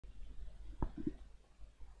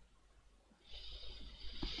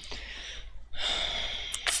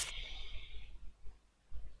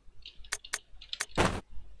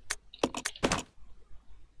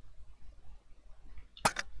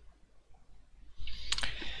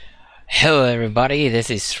Hello everybody,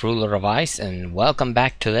 this is Ruler of Ice and welcome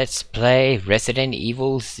back to Let's Play Resident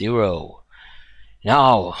Evil Zero.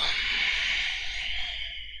 Now,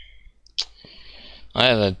 I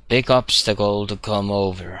have a big obstacle to come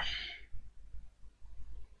over.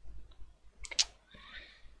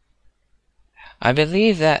 I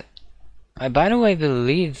believe that, by the way,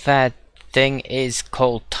 believe that thing is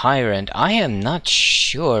called Tyrant. I am not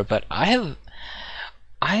sure, but I have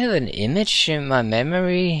an image in my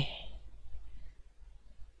memory.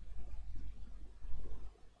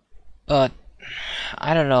 But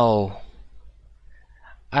I don't know.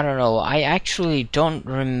 I actually don't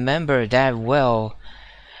remember that well.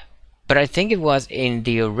 But I think it was in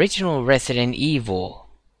the original Resident Evil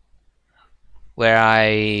where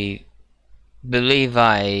I believe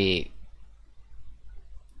I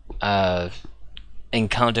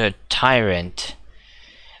encountered Tyrant.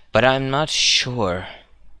 But I'm not sure.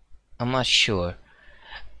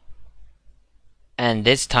 And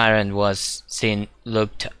this Tyrant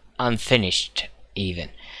looked unfinished even,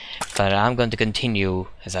 but I'm going to continue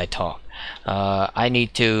as I talk. I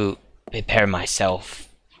need to prepare myself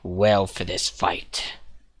well for this fight.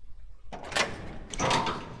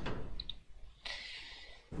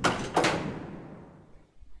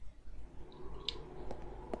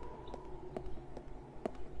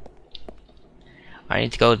 I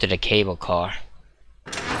need to go to the cable car.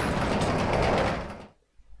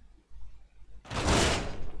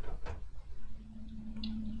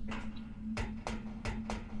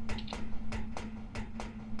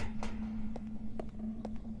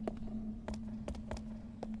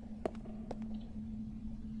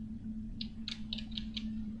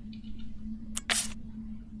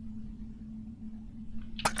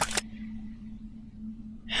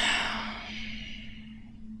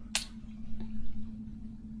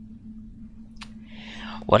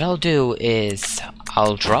 What I'll do is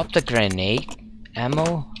I'll drop the grenade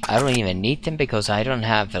ammo. I don't even need them because I don't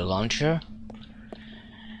have the launcher.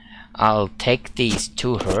 I'll take these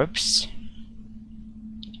two herbs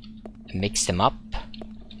and mix them up.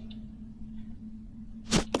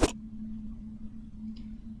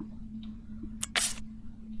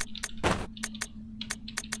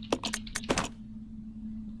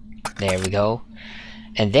 There we go.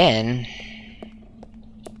 And then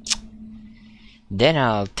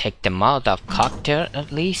I'll take the Molotov cocktail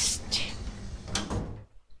at least.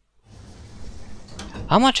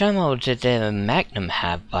 How much ammo did the Magnum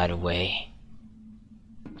have, by the way?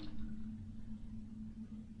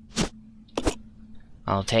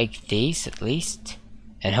 I'll take these at least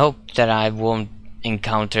and hope that I won't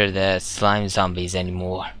encounter the slime zombies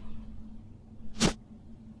anymore.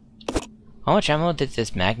 How much ammo did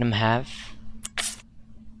this Magnum have?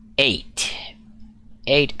 8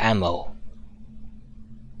 ammo.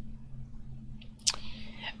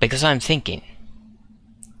 Because I'm thinking,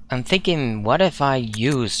 what if I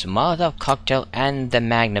use Molotov cocktail and the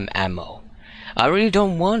Magnum ammo? I really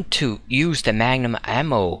don't want to use the Magnum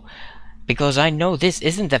ammo because I know this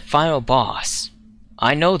isn't the final boss.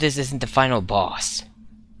 I want to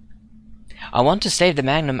save the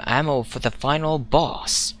Magnum ammo for the final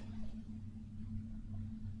boss.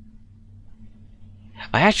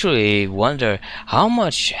 I actually wonder how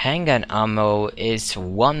much handgun ammo is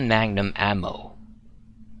one Magnum ammo.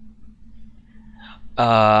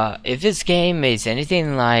 If this game is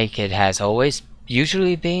anything like it has always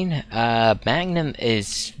usually been, Magnum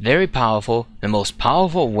is very powerful, the most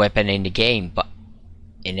powerful weapon in the game, but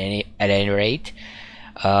at any rate,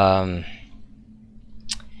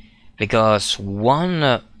 because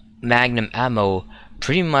one Magnum ammo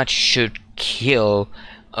pretty much should kill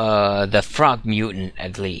the frog mutant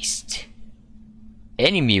at least.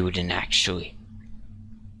 Any mutant actually.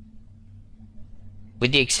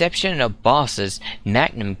 With the exception of bosses,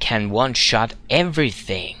 Magnum can one-shot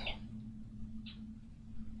everything.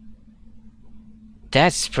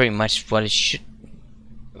 That's pretty much what it should,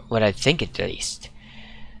 what I think at least.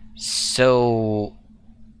 So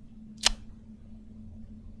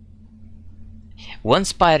one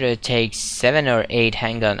spider takes 7 or 8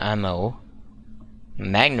 handgun ammo.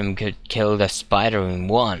 Magnum could kill the spider in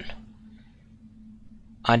one.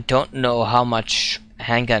 I don't know how much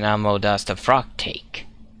handgun ammo does the frog take.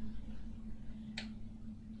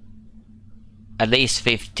 At least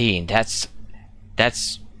 15. That's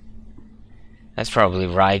probably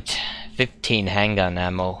right. 15 handgun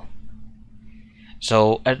ammo.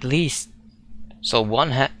 So at least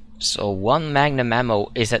one Magnum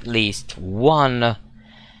ammo is at least one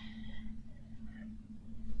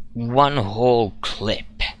whole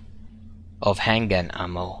clip of handgun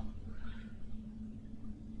ammo.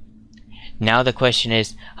 Now the question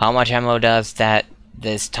is, how much ammo does that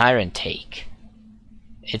this Tyrant take?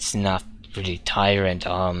 It's not really Tyrant,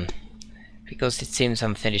 because it seems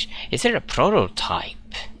unfinished. Is it a prototype?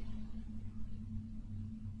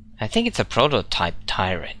 I think it's a prototype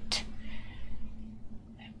Tyrant.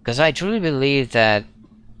 Because I truly believe that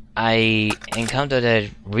I encountered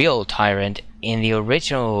a real Tyrant in the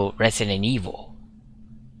original Resident Evil.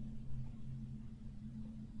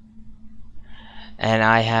 And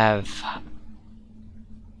I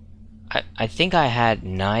think I had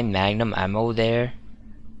 9 Magnum ammo there.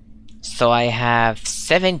 So I have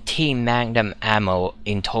 17 Magnum ammo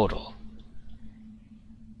in total.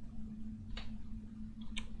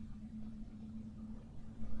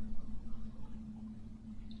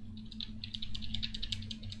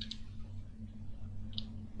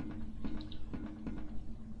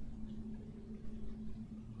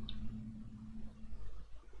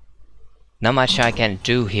 Not much I can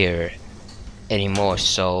do here anymore,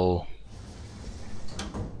 so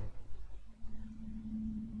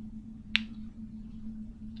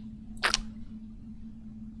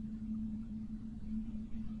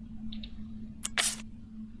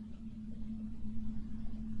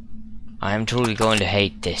I am truly going to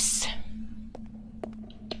hate this.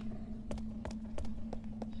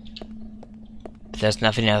 But there's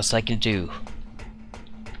nothing else I can do.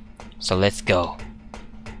 So let's go.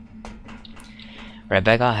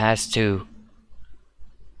 Rebecca has to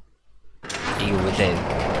deal with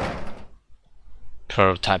a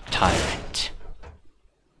prototype Tyrant.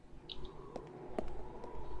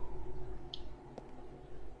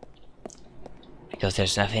 Because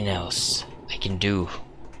there's nothing else I can do.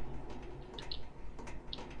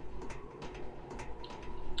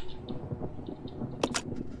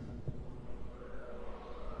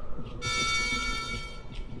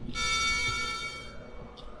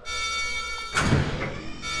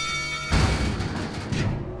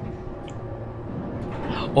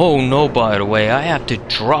 Oh no, by the way, I have to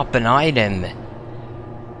drop an item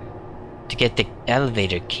to get the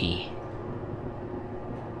elevator key.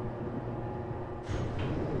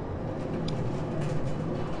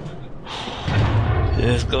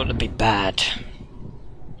 This is going to be bad.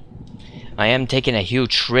 I am taking a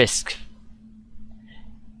huge risk.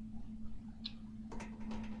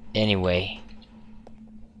 Anyway.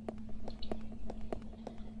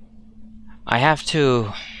 I have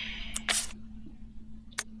to...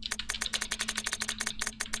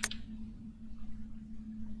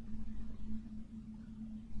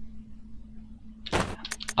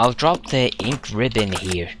 I'll drop the ink ribbon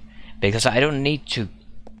here, because I don't need to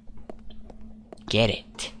get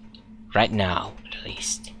it. Right now, at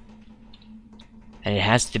least. And it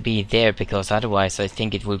has to be there, because otherwise I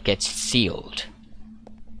think it will get sealed.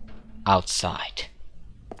 Outside.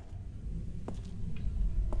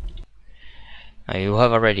 Now you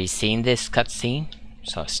have already seen this cutscene,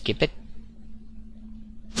 so skip it.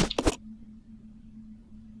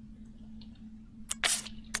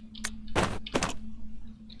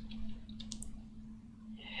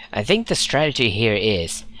 I think the strategy here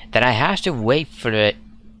is that I have to wait for it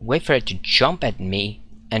to jump at me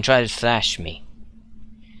and try to slash me.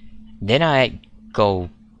 Then I go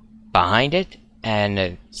behind it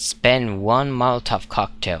and spend one Molotov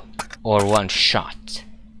cocktail or one shot.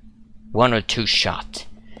 1 or 2 shots.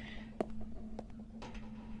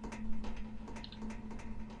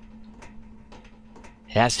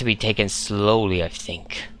 It has to be taken slowly, I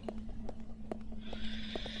think.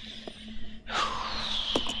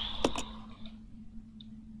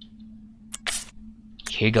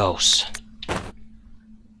 Here goes.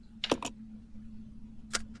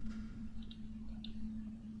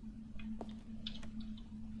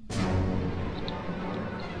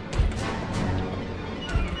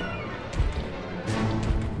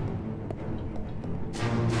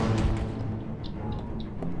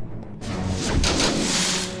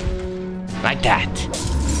 Like that.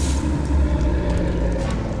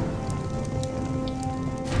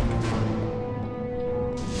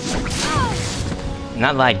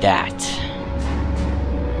 Not like that.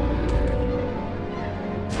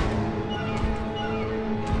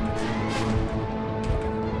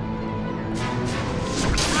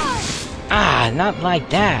 Ah, not like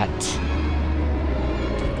that.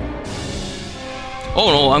 Oh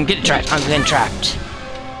no, I'm getting trapped. I'm getting trapped.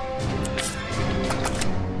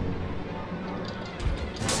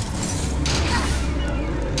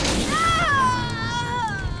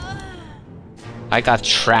 I got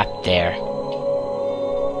trapped there.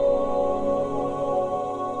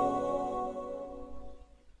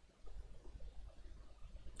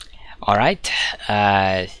 Alright,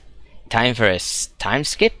 time for a time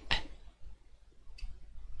skip.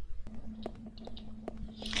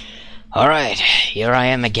 Alright, here I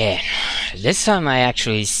am again. This time I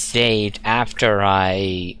actually saved after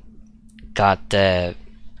I got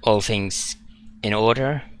all things in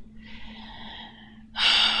order.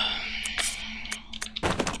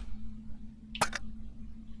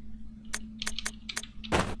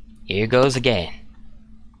 Here goes again.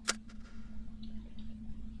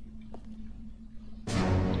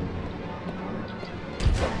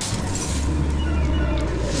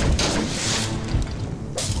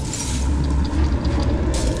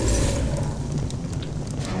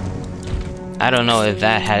 I don't know if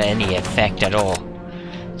that had any effect at all,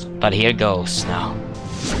 but here goes now.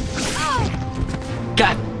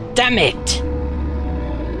 God damn it!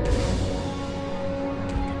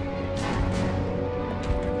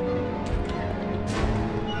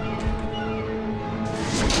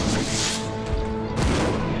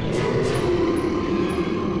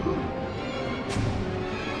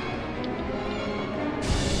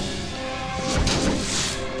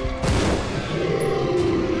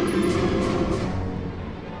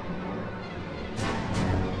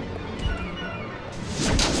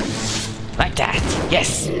 Like that,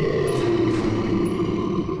 yes!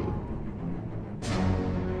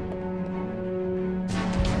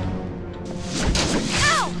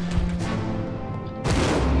 Ow!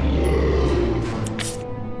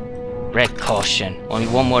 Red caution. Only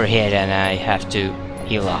one more hit and I have to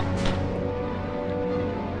heal up.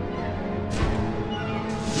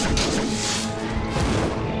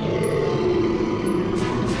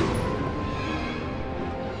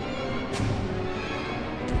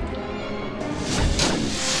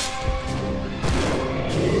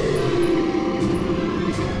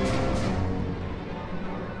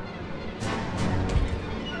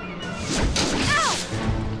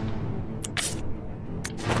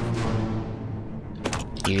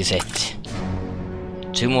 Use it.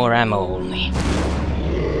 2 more ammo only.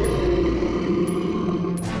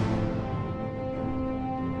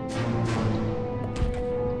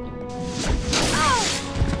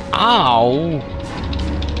 Ow!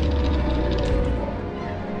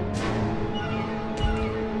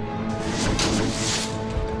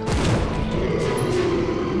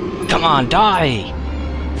 Come on, die!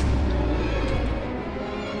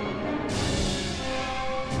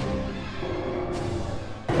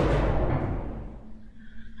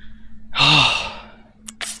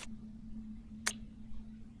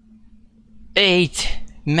 Eight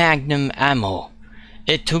Magnum ammo.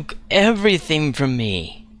 It took everything from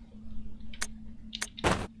me.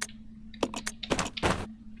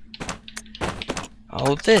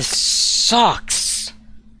 Oh, this sucks.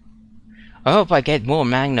 I hope I get more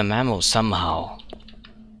Magnum ammo somehow.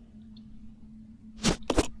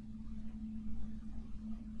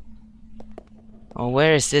 Oh,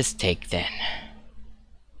 where does this take then?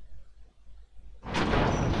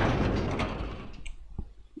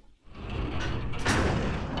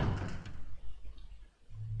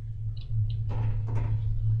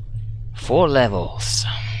 Four levels.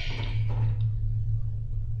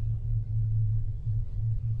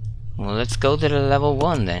 Well, let's go to the level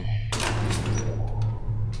 1 then.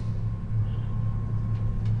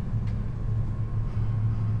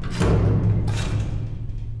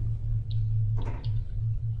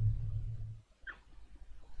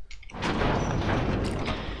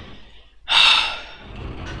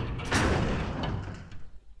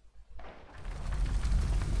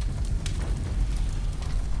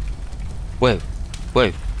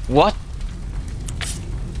 Wait, what?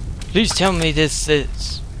 Please tell me this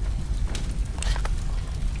is...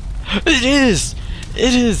 It is!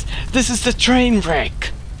 This is the train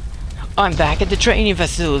wreck! I'm back at the training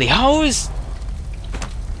facility. How is...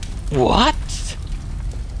 What?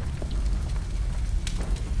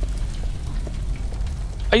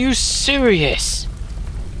 Are you serious?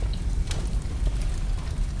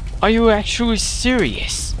 Are you actually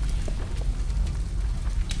serious?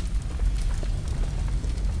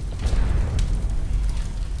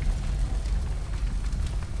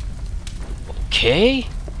 Okay.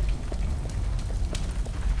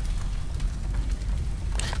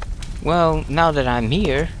 Well, now that I'm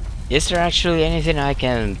here, is there actually anything I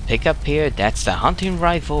can pick up here? That's the hunting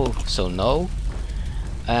rifle, so no.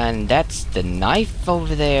 And that's the knife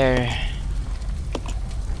over there.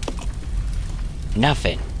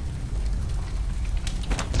 Nothing.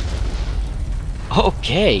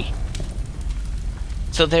 Okay.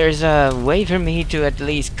 So there's a way for me to at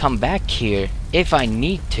least come back here if I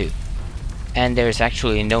need to. And there's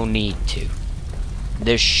actually no need to.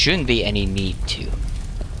 There shouldn't be any need to.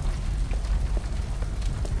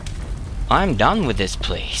 I'm done with this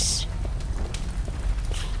place.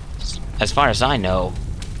 As far as I know.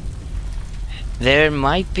 There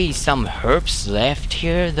might be some herbs left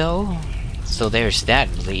here though, so there's that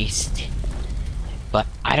at least. But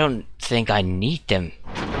I don't think I need them.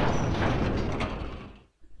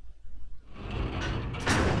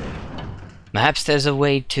 Perhaps there's a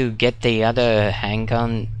way to get the other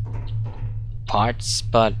handgun parts,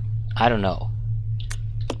 but I don't know.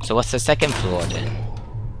 So what's the second floor then?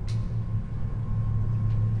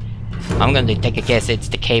 I'm gonna take a guess it's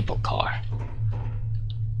the cable car.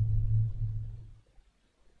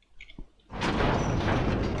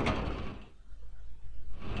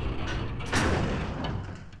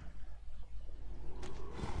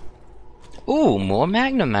 Ooh, more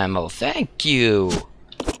Magnum ammo, thank you!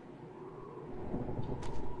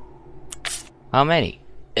 How many?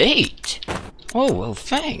 8! Oh, well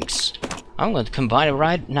thanks. I'm going to combine it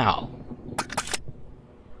right now.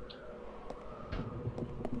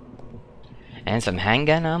 And some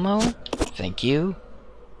handgun ammo? Thank you.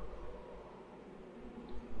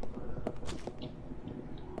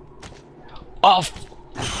 Oh!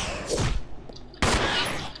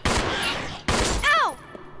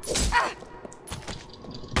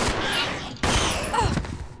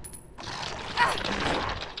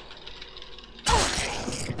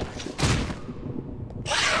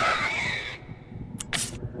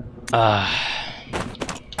 Ow!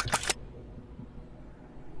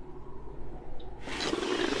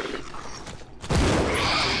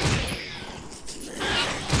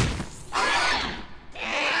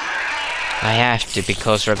 I have to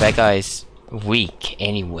because Rebecca is weak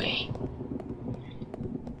anyway.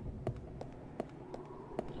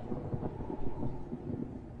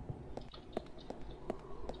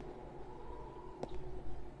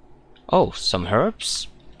 Oh, some herbs?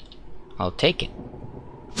 I'll take it.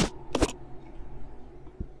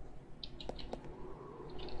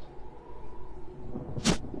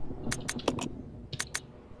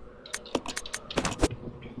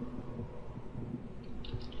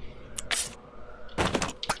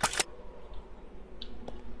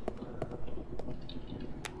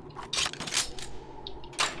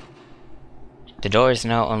 The door is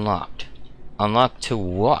now unlocked. Unlocked to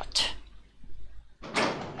what?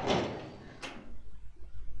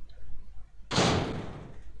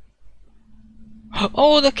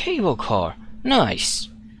 Oh, the cable car! Nice!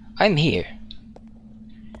 I'm here.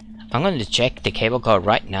 I'm going to check the cable car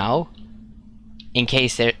right now, in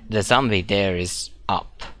case the zombie there is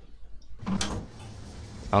up.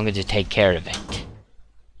 I'm going to take care of it.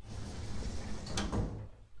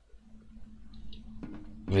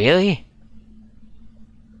 Really?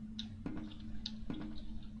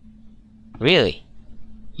 Really?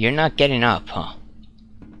 You're not getting up, huh?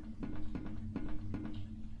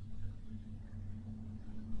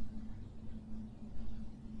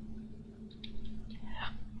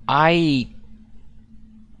 I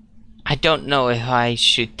don't know if I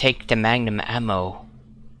should take the Magnum ammo.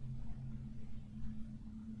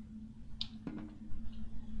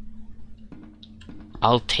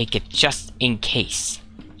 I'll take it just in case.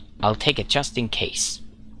 I'll take it just in case.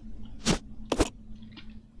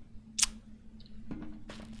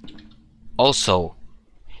 Also,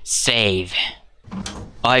 save.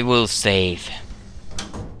 I will save.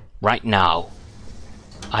 Right now.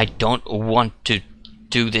 I don't want to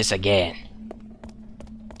do this again.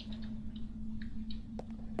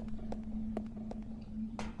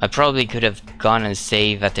 I probably could have gone and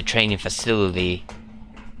saved at the training facility,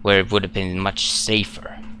 where it would have been much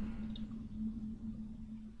safer.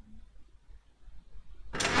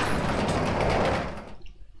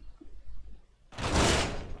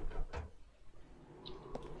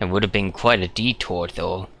 It would have been quite a detour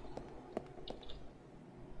though.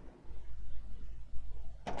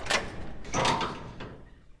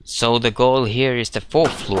 So the goal here is the 4th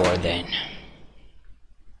floor then.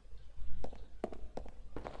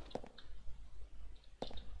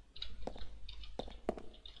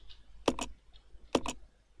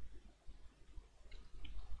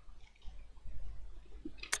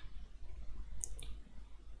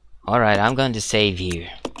 Alright, I'm going to save here.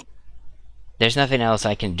 There's nothing else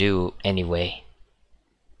I can do anyway.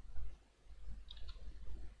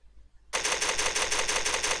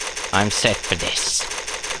 I'm set for this.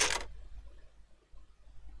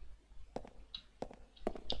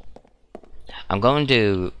 I'm going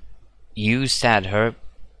to use that herb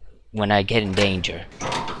when I get in danger.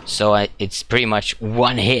 So it's pretty much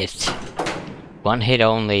one hit. One hit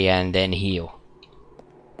only and then heal.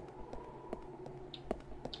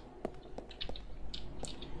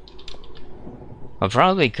 I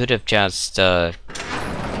probably could have just run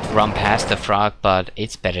past the frog, but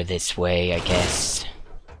it's better this way, I guess.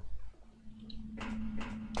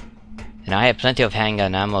 And I have plenty of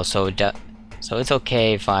handgun ammo, so So it's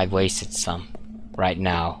okay if I wasted some right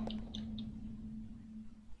now.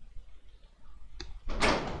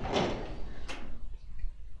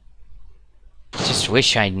 Just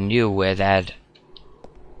wish I knew where that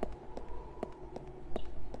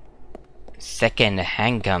second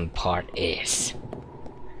handgun part is.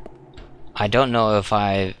 I don't know if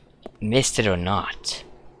I missed it or not.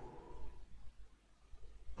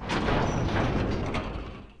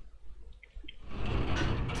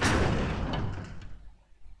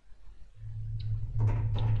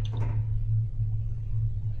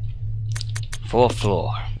 Fourth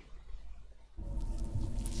floor.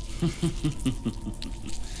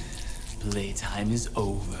 Playtime is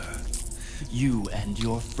over. You and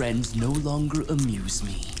your friends no longer amuse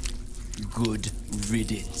me. Good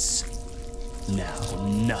riddance. Now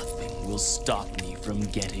nothing will stop me from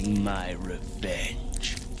getting my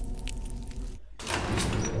revenge.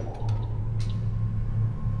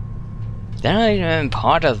 They're not even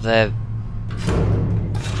part of the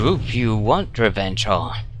group you want revenge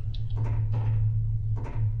on.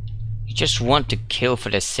 You just want to kill for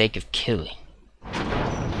the sake of killing.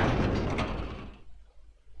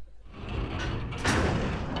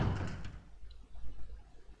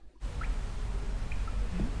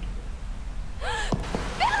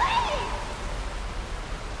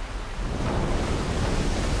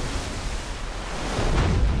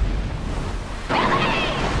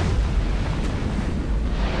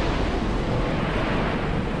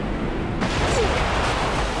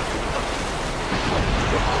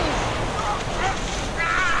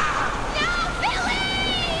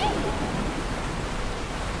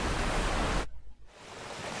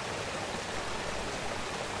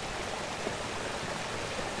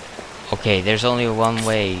 Okay, there's only one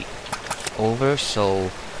way over,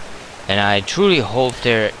 so... And I truly hope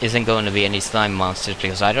there isn't going to be any slime monsters,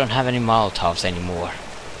 because I don't have any Molotovs anymore.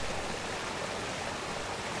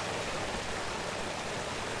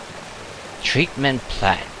 Treatment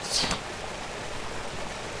plant.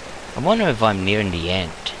 I wonder if I'm nearing the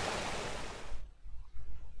end.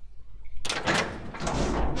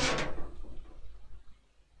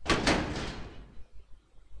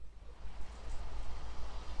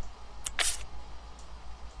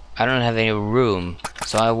 I don't have any room,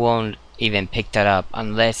 so I won't even pick that up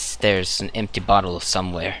unless there's an empty bottle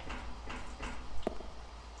somewhere.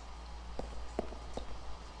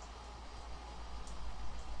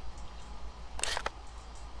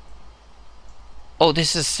 Oh,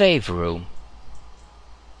 this is a save room.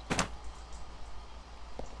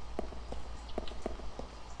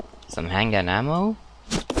 Some handgun ammo.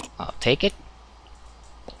 I'll take it.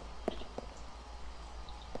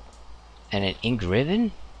 And an ink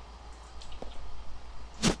ribbon.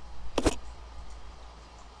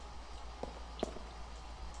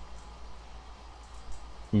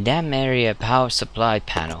 Dam area power supply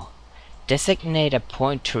panel. Designate a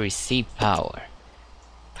point to receive power.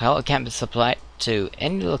 Power can be supplied to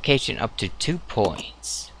any location up to 2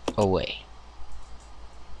 points away.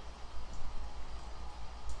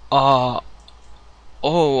 Oh,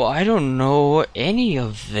 I don't know any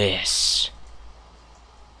of this.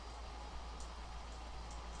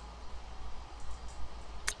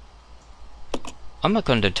 I'm not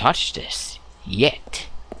going to touch this yet.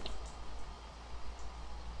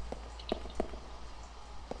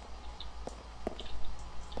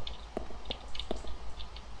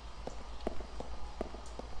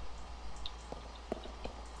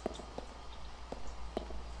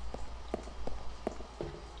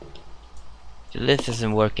 The lift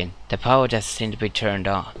isn't working. The power doesn't seem to be turned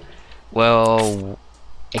on. Well,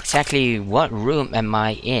 exactly what room am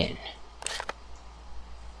I in?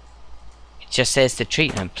 It just says the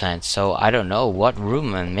treatment plant, so I don't know what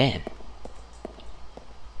room I'm in.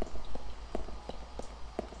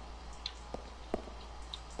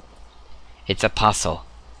 It's a puzzle.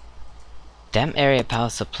 Dam area power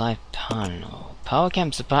supply panel. Power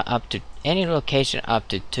can supply up to any location up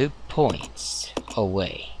to 2 points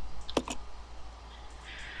away.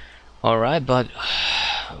 Alright, but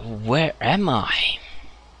where am I?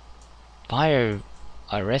 Fire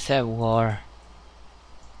a reservoir.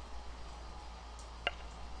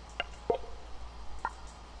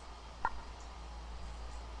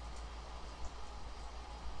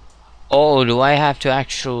 Oh, do I have to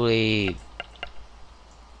actually...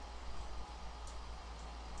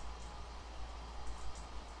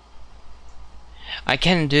 I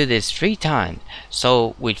can do this 3 times.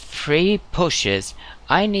 So with 3 pushes,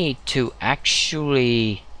 I need to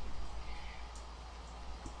actually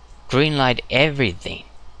greenlight everything.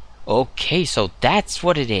 Okay, so that's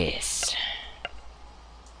what it is.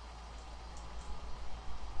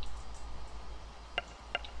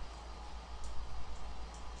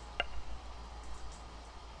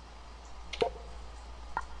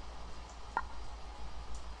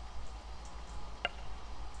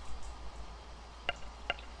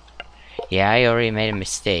 Yeah, I already made a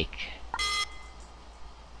mistake.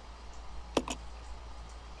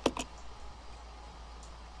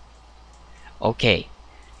 Okay.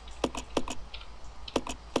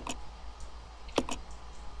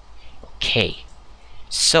 Okay.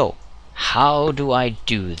 So, how do I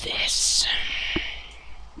do this?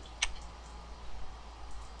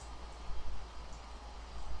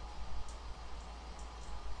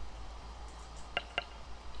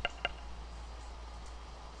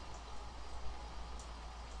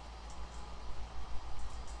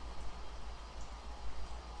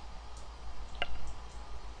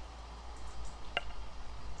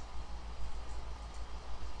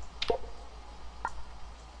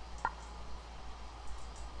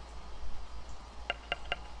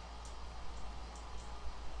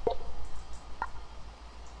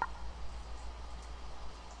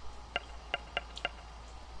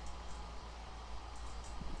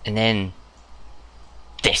 And then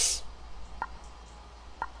this.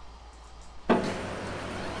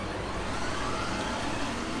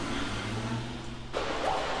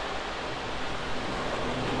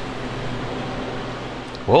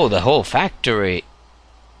 Whoa, the whole factory,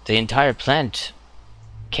 the entire plant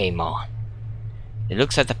came on. It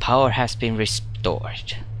looks like the power has been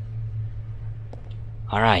restored.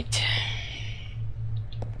 Alright.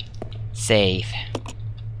 Save.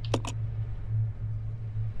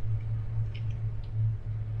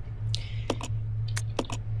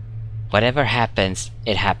 Whatever happens,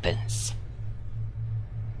 it happens.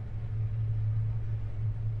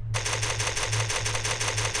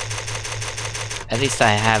 At least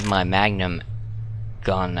I have my Magnum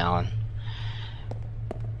gun on.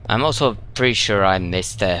 I'm also pretty sure I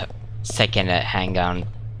missed the second handgun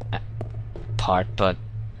part, but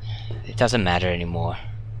it doesn't matter anymore.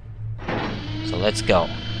 So let's go.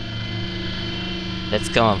 Let's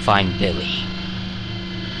go and find Billy.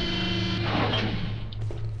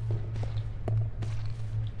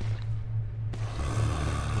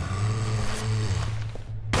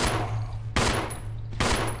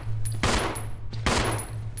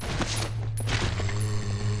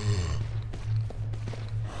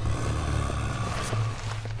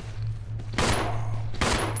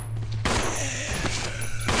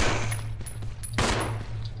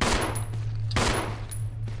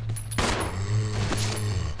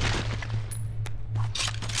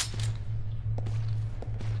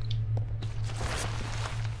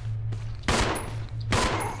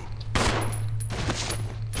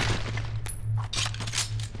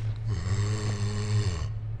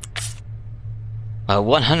 Well,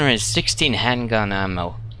 116 handgun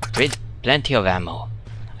ammo. Plenty of ammo.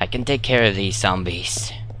 I can take care of these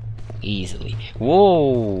zombies. Easily.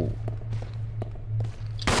 Whoa!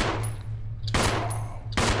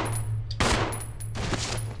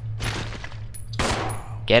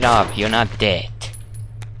 Get off, you're not dead.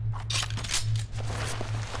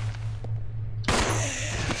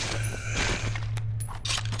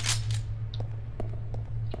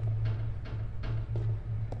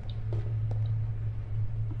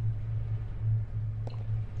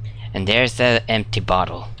 And there's the empty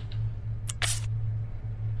bottle.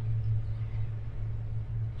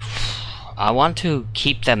 I want to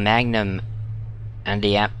keep the Magnum and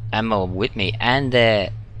the ammo with me and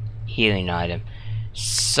the healing item.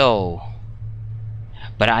 So,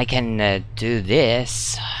 but I can do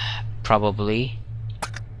this probably.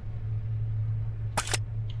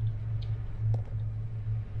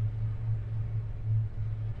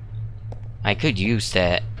 I could use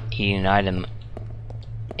the healing item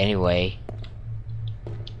anyway.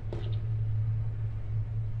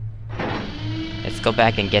 Let's go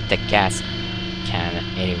back and get the gas can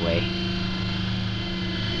anyway.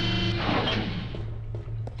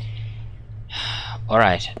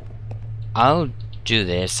 Alright. I'll do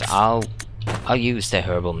this. I'll use the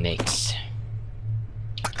herbal mix.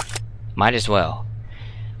 Might as well.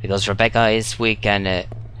 Because Rebecca is weak, and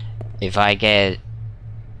if I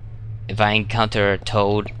encounter a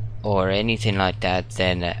toad or anything like that,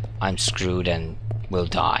 then I'm screwed and will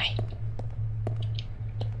die.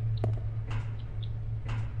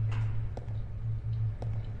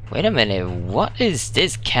 Wait a minute, what is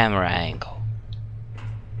this camera angle?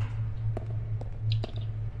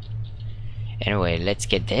 Anyway, let's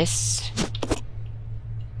get this.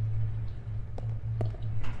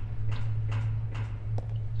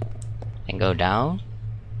 And go down.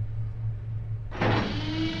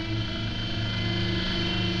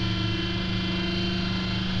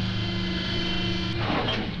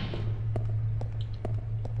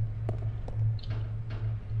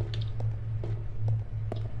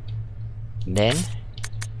 Then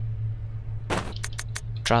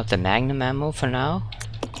drop the Magnum ammo for now.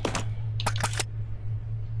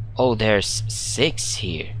 Oh, there's 6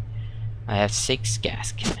 here. I have 6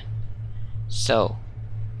 gas cans. So,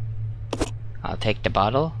 I'll take the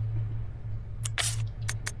bottle,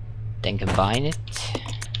 then combine it.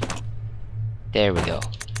 There we go.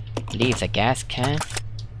 Leave the gas can.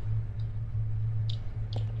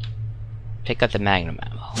 Pick up the magnum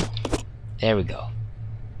ammo. There we go.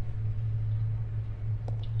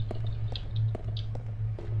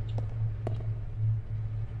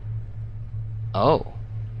 Oh.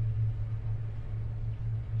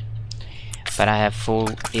 But I have full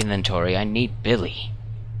inventory. I need Billy.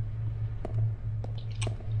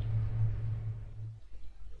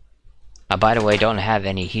 By the way, I don't have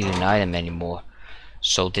any healing item anymore,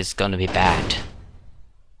 so this is gonna be bad.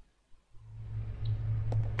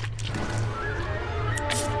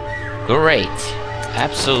 Great.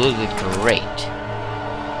 Absolutely great.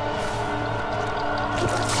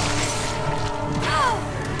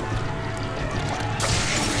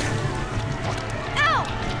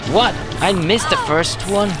 What? I missed the first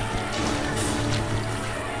one?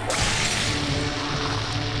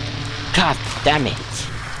 God damn it.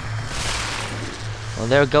 Well,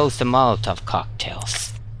 there goes the Molotov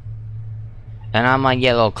cocktails. And I'm on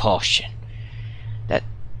yellow caution. That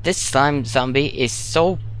this slime zombie is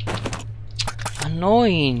so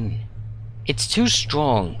annoying. It's too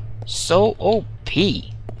strong. So OP.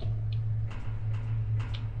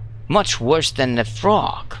 Much worse than the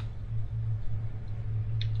frog.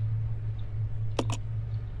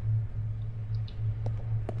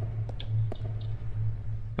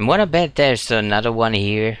 And what I bet there's another one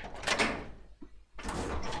here.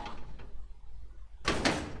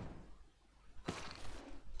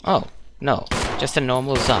 Oh, no, just a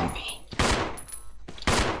normal zombie.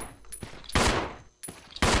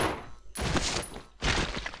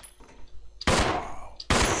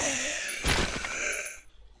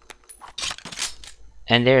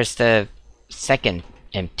 And there's the second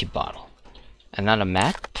empty bottle. Another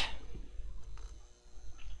map.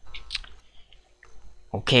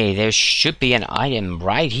 Okay, there should be an item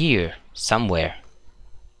right here, somewhere.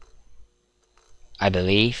 I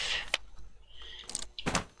believe.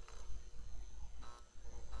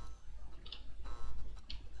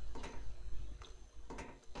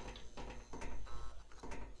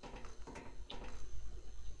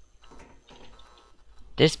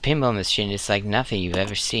 This pinball machine is like nothing you've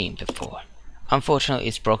ever seen before. Unfortunately,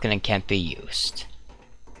 it's broken and can't be used.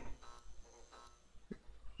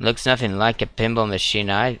 Looks nothing like a pinball machine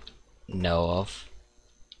I know of.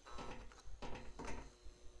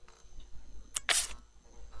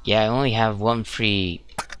 Yeah, I only have 1 free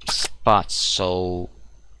spot, so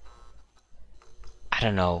I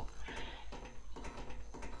don't know.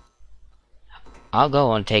 I'll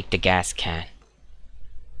go and take the gas can,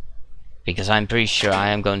 because I'm pretty sure I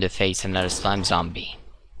am going to face another slime zombie.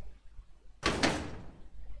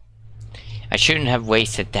 I shouldn't have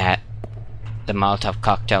wasted the Molotov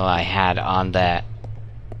cocktail I had on the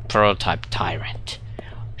prototype tyrant.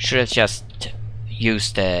 Should have just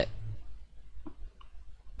used the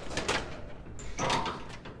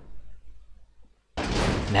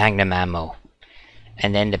magnum ammo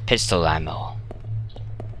and then the pistol ammo.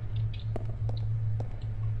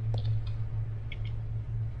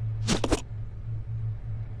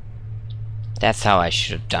 That's how I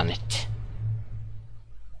should have done it.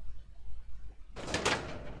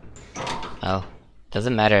 Well,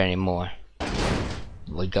 doesn't matter anymore.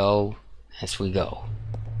 We go as we go.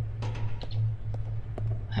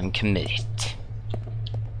 I'm committed.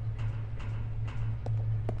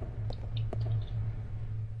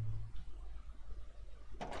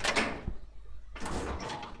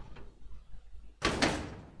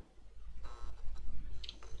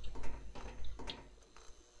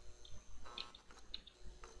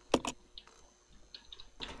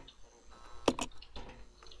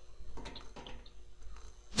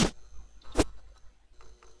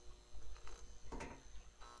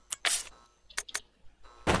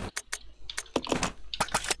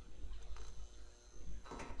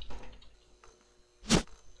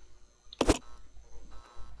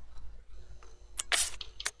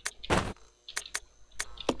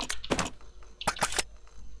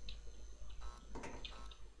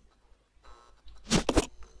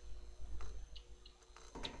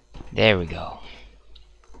 There we go.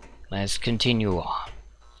 Let's continue on.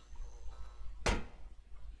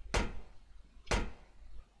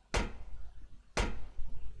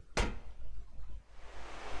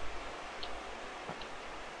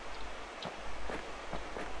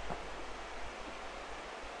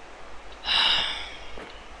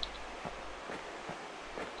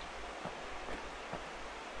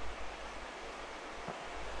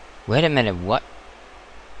 Wait a minute, what?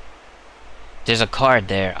 There's a card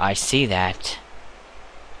there. I see that.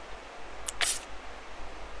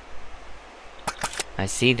 I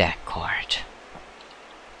see that card.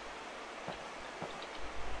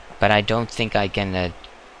 But I don't think I can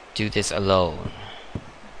do this alone.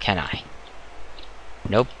 Can I?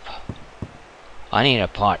 Nope. I need a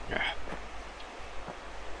partner.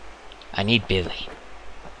 I need Billy.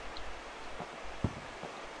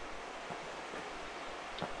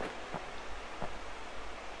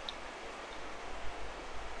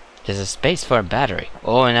 There's a space for a battery.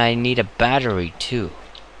 Oh, and I need a battery too.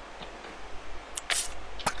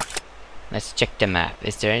 Let's check the map.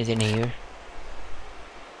 Is there anything here?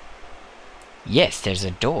 Yes, there's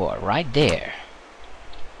a door right there.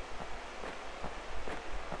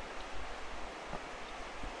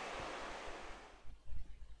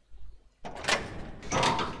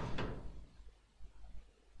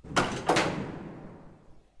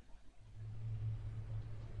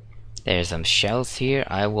 There's some shells here.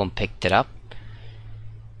 I won't pick it up.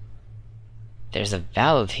 There's a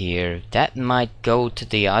valve here. That might go to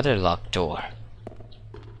the other locked door.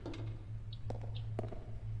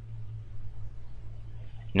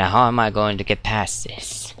 Now how am I going to get past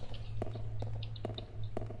this?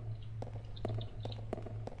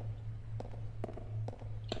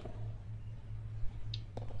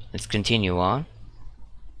 Let's continue on.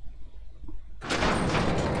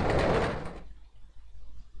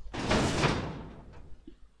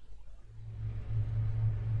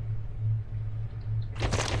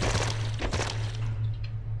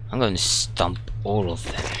 I'm going to stomp all of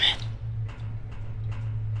them.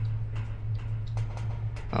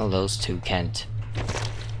 Well, those two can't.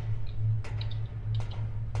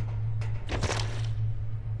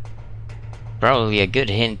 Probably a good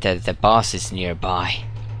hint that the boss is nearby.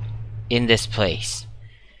 In this place.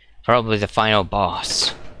 Probably the final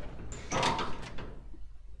boss.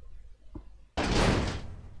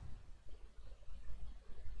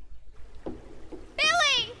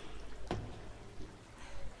 Billy!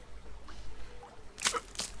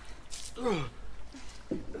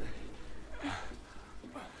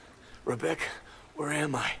 Rebecca, where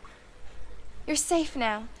am I? You're safe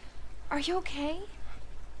now. Are you okay?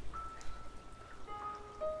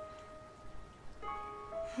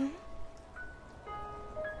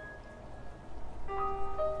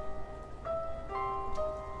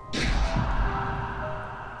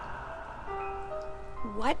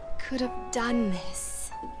 What could have done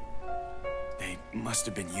this? They must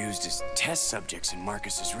have been used as test subjects in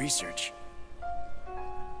Marcus's research.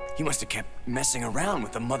 He must have kept messing around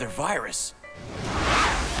with the mother virus.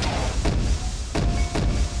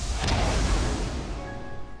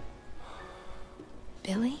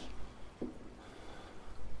 Billy?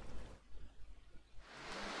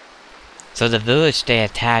 So the village they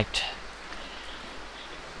attacked,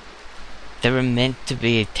 they were meant to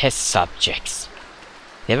be test subjects.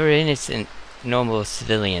 They were innocent, normal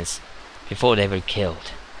civilians before they were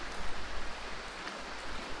killed.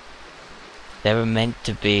 They were meant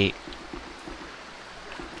to be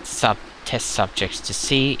test subjects to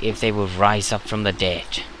see if they would rise up from the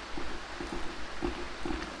dead.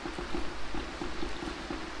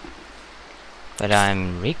 But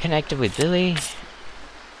I'm reconnected with Billy.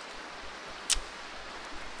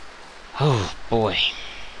 Oh boy.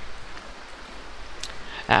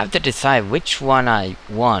 I have to decide which one I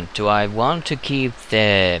want. Do I want to keep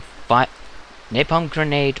the napalm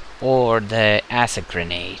grenade or the acid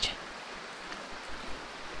grenade?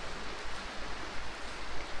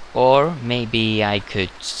 Or maybe I could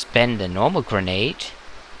spend a normal grenade.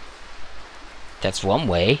 That's one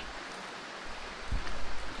way.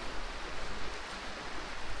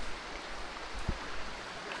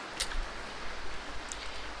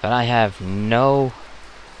 But I have no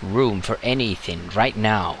room for anything right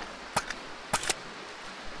now.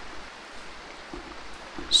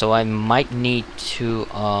 So I might need to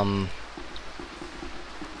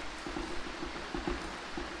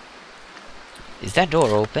Is that door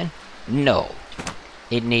open? No.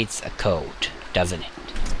 It needs a code, doesn't it?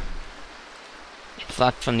 It's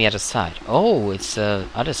locked from the other side. Oh, it's the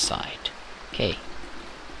other side. Okay.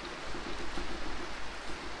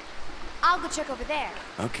 I'll go check over there.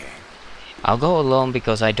 Okay. I'll go alone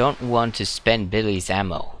because I don't want to spend Billy's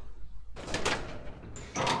ammo.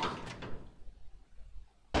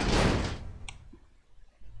 I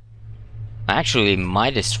actually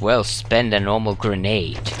might as well spend a normal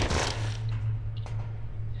grenade.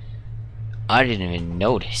 I didn't even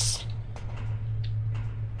notice.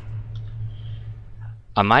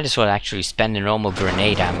 I might as well actually spend a normal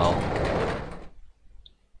grenade ammo.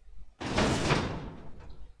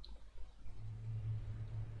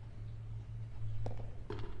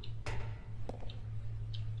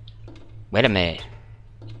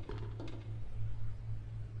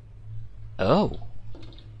 Oh.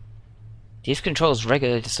 These controls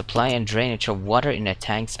regulate the supply and drainage of water in the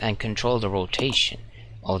tanks and control the rotation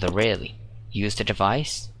of the railing. Use the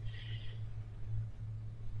device.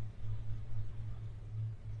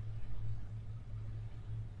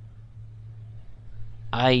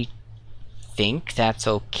 I think that's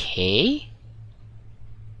okay.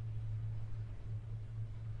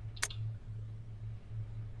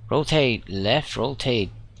 Rotate left, rotate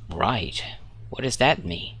right. What does that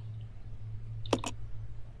mean?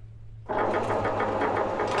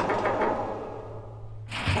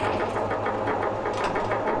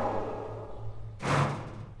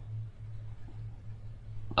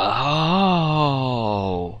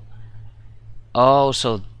 Oh. Oh,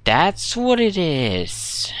 so that's what it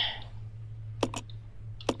is.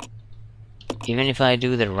 Even if I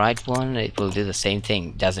do the right one, it will do the same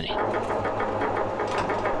thing, doesn't it?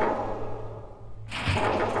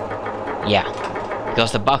 Yeah,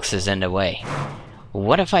 because the box is in the way.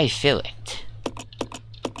 What if I fill it?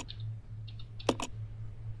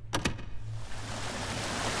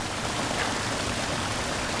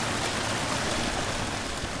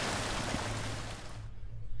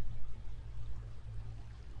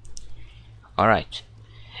 Alright.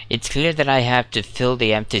 It's clear that I have to fill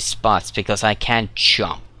the empty spots because I can't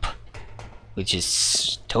jump. Which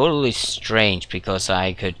is totally strange because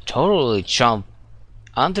I could totally jump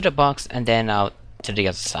onto the box and then out to the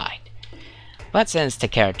other side. But since the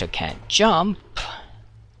character can't jump,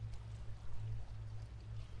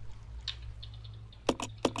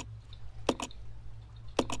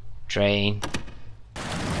 drain.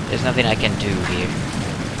 There's nothing I can do here.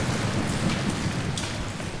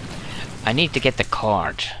 I need to get the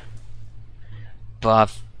card,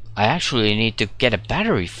 but I actually need to get a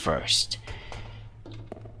battery first.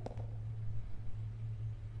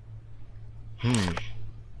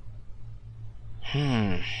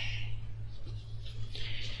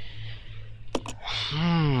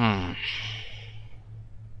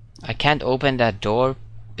 I can't open that door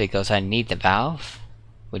because I need the valve,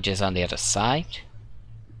 which is on the other side.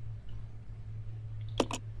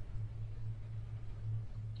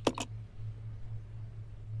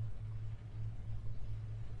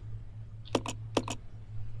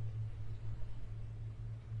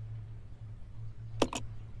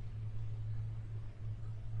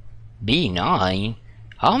 B9?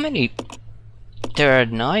 How many? There are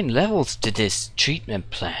 9 levels to this treatment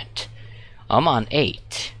plant. I'm on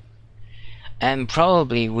 8. And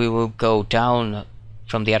probably we will go down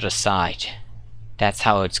from the other side. That's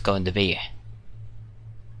how it's going to be.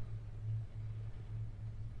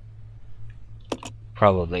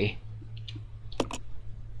 Probably.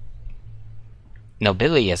 No,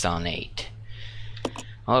 Billy is on 8.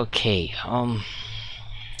 Okay,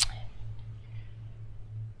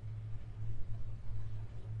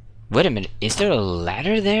 wait a minute, is there a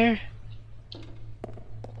ladder there?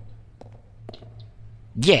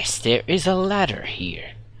 Yes, there is a ladder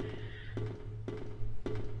here.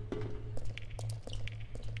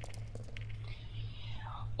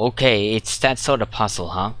 Okay, it's that sort of puzzle,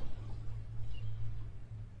 huh?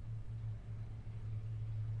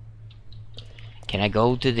 Can I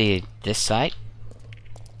go to this side?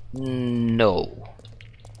 No.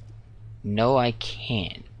 No, I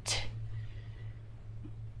can't.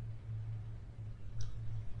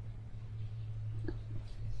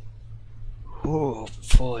 Oh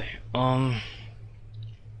boy,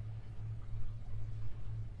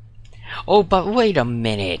 oh, but wait a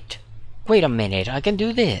minute. Wait a minute, I can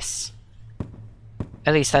do this.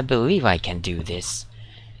 At least I believe I can do this.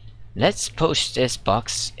 Let's push this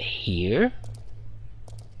box here.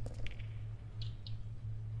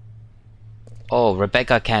 Oh,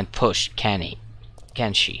 Rebecca can't push, can he?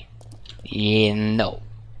 Can she? Yeah, no.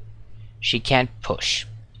 She can't push.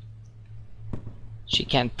 She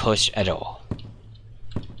can't push at all.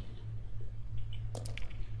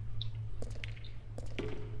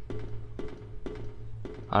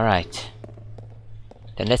 Alright.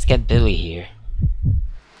 Then let's get Billy here.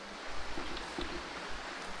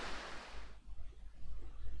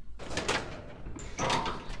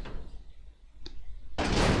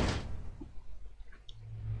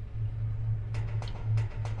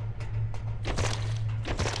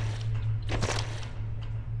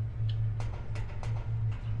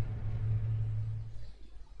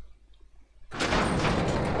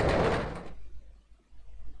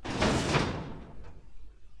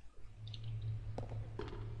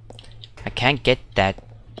 I can't get that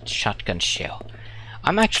shotgun shell.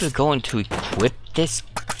 I'm actually going to equip this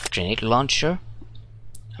grenade launcher.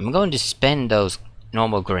 I'm going to spend those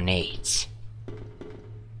normal grenades.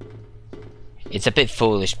 It's a bit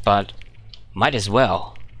foolish, but might as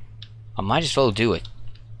well. I might as well do it.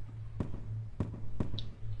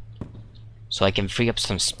 So I can free up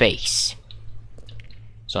some space.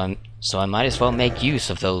 So I might as well make use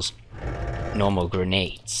of those normal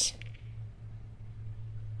grenades.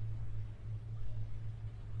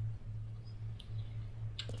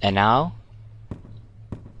 And now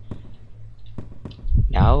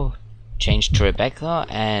change to Rebecca,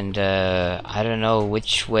 and I don't know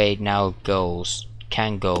which way it now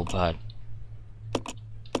can go, but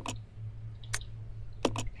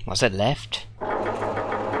was it left?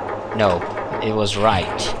 No, it was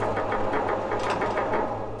right.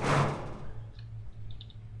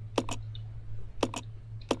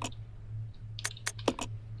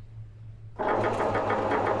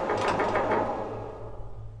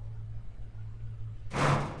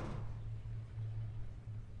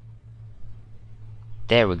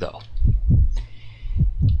 There we go.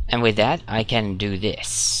 And with that, I can do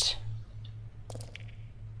this.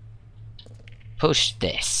 Push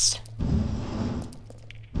this.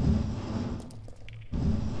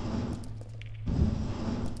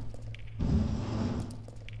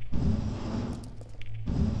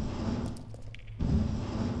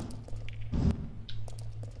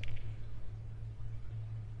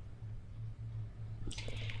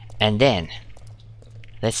 And then,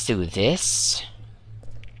 let's do this.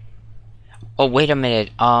 Oh, wait a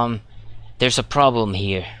minute, there's a problem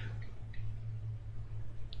here.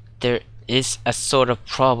 There is a sort of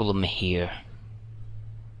problem here.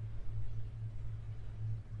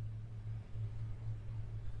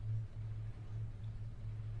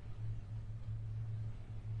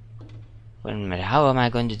 Wait a minute, how am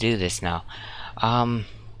I going to do this now?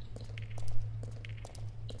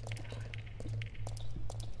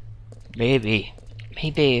 Maybe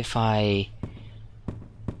if I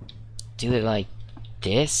do it like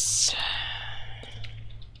this.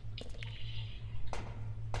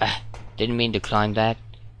 Didn't mean to climb that.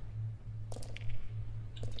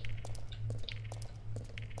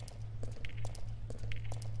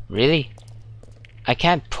 Really? I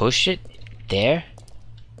can't push it there?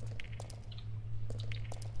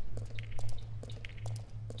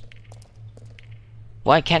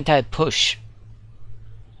 Why can't I push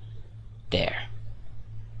there?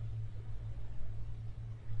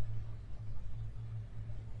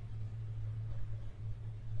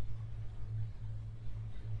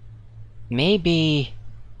 Maybe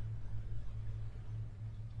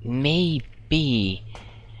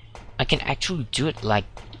I can actually do it like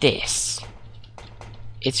this.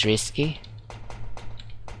 It's risky.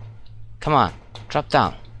 Come on, drop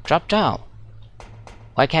down. Drop down.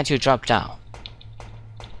 Why can't you drop down?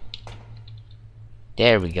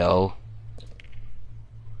 There we go.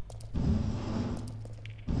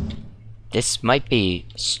 This might be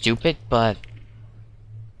stupid, but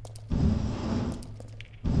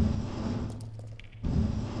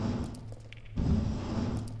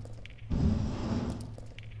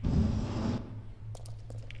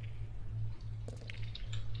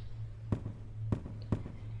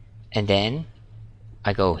and then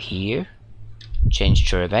I go here, change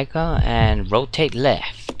to Rebecca, and rotate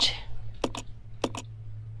left.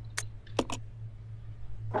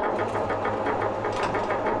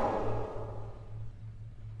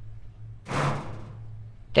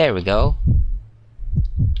 There we go.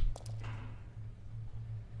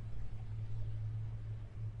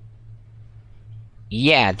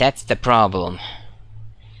 Yeah, that's the problem.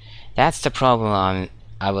 That's the problem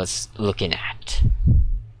I was looking at.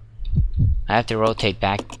 I have to rotate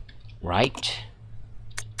back right.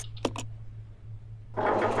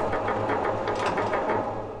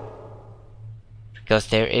 Because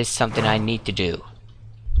there is something I need to do.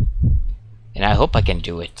 And I hope I can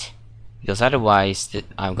do it. Because otherwise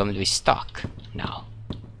I'm going to be stuck now.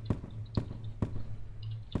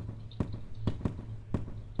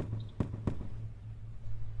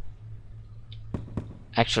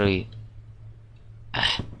 Actually,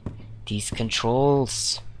 these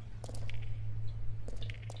controls.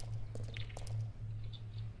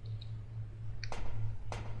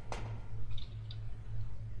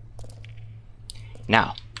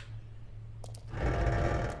 Now.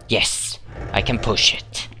 Yes, I can push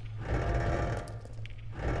it.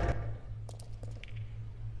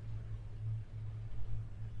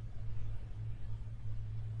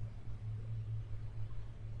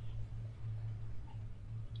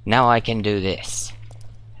 Now I can do this.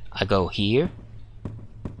 I go here.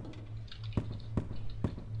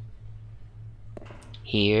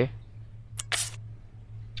 Here.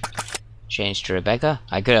 Change to Rebecca.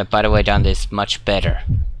 I could have, by the way, done this much better.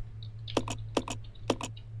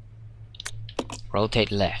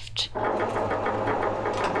 Rotate left.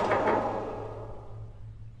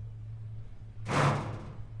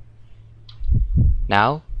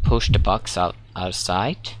 Now push the box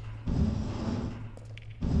outside.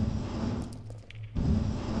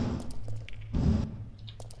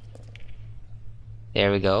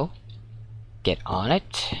 There we go. Get on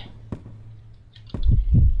it.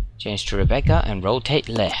 Change to Rebecca and rotate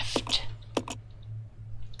left.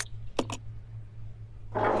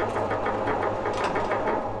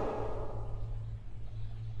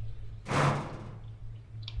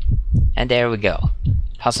 And there we go.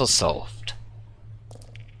 Puzzle solved.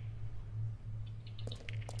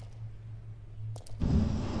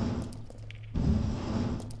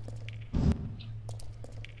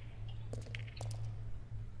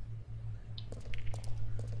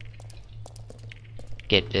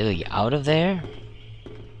 Get Lily out of there.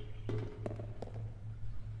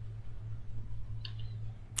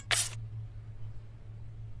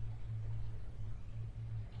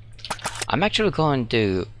 I'm actually going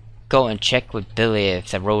to go and check with Billy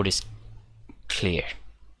if the road is clear.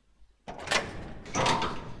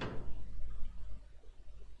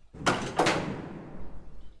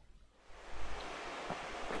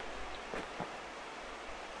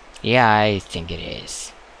 Yeah, I think it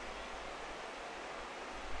is.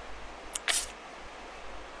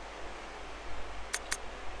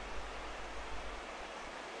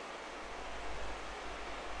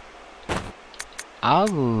 I'll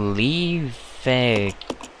leave the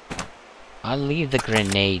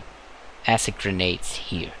grenade, acid grenades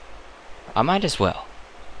here. I might as well.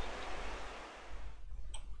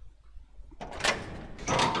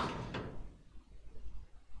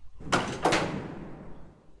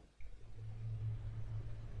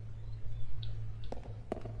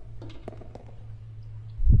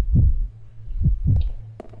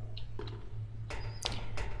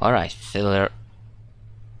 All right, filler.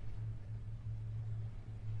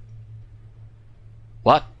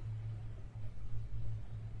 What?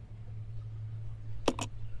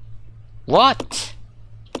 What?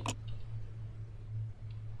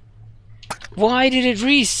 Why did it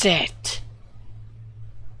reset?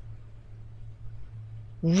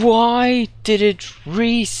 Why did it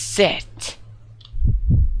reset?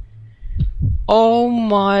 Oh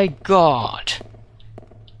my god.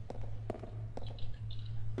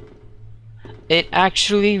 It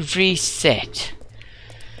actually reset.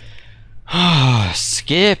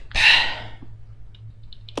 Skip.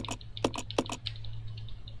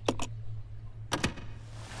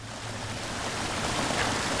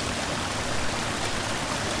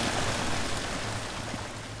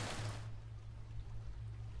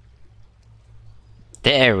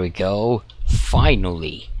 There we go.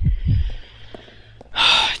 Finally.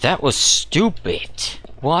 That was stupid.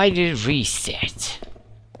 Why did it reset?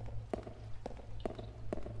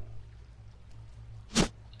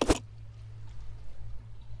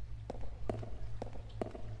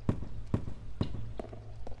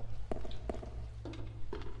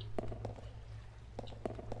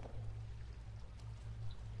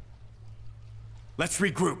 Let's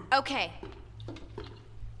regroup. Okay.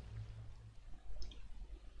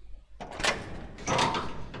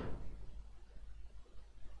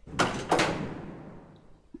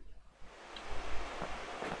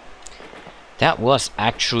 That was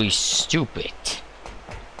actually stupid.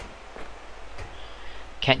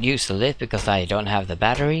 Can't use the lift because I don't have the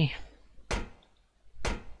battery.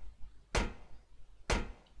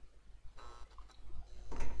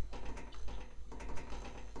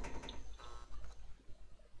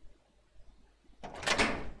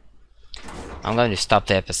 I'm going to stop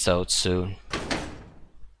the episode soon.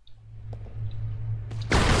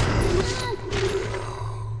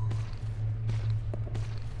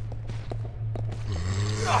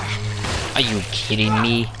 Are you kidding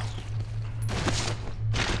me?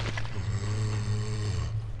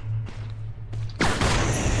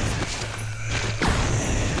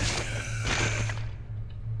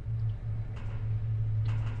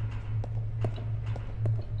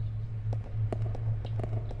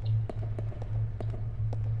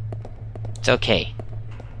 It's okay.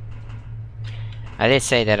 I did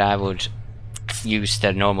say that I would use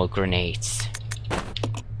the normal grenades.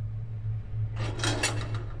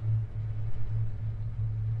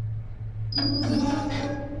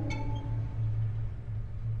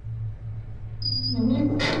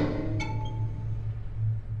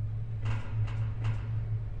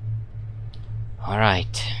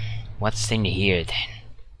 Alright, what's in here then?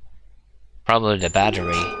 Probably the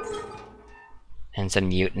battery. And some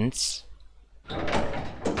mutants.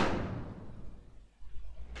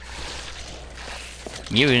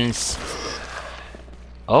 Mutants.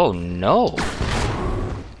 Oh no!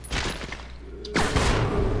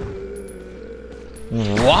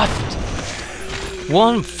 What?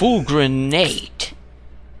 One full grenade!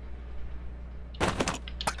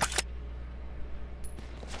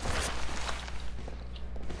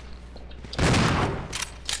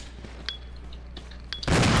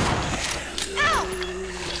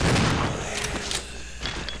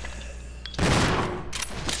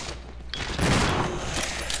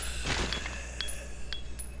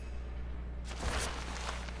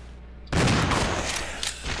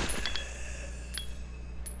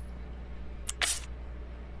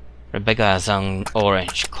 Rebecca has on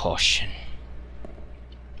orange caution.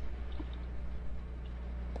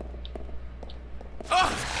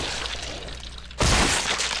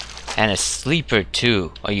 And a sleeper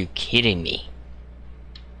too. Are you kidding me?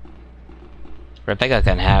 Rebecca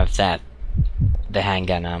can have that. The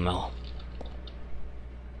handgun ammo.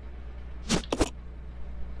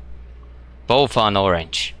 Both on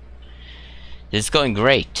orange. This is going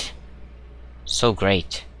great. So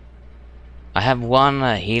great. I have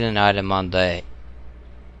one healing item on the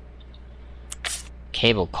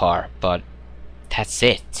cable car, but that's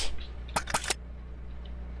it.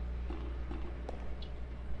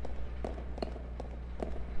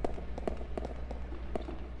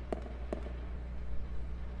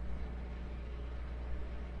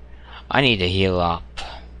 I need to heal up.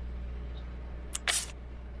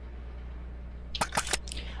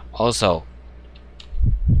 Also,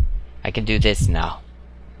 I can do this now.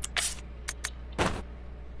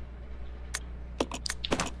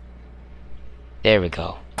 There we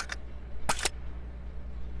go.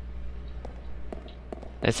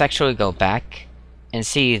 Let's actually go back and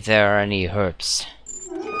see if there are any herbs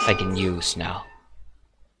I can use now.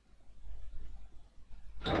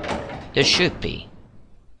 There should be.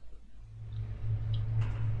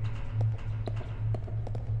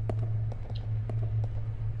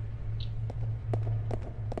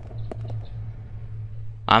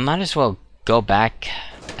 I might as well go back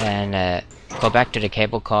and go back to the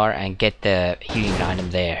cable car and get the healing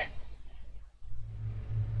item there.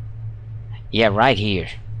 Yeah, right here.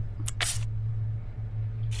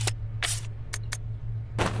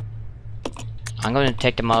 I'm gonna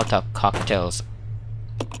take the Molotov cocktails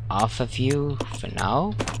off of you for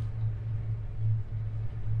now.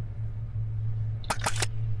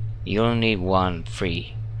 You only need one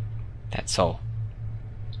free. That's all.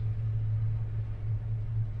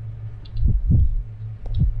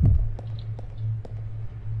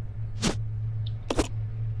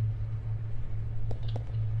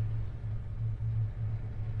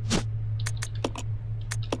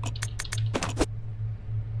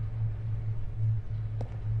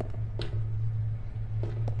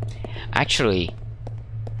 Actually,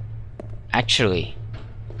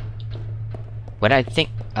 what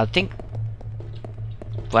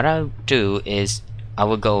I'll do is I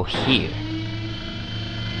will go here.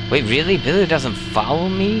 Wait, really? Billy doesn't follow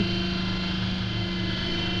me?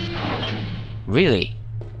 Really?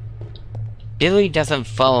 Billy doesn't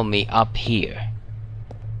follow me up here.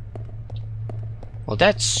 Well,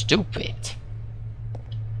 that's stupid.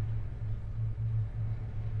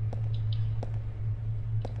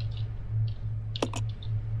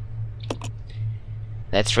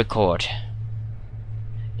 Let's record.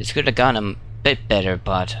 This could have gone a bit better,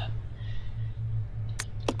 but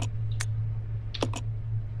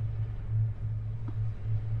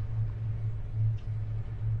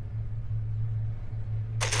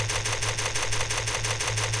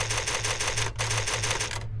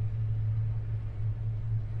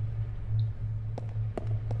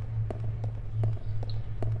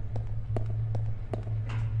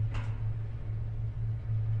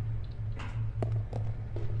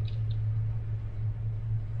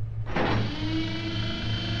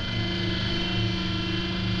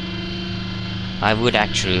I would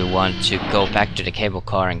actually want to go back to the cable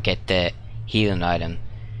car and get the healing item.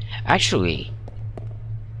 Actually,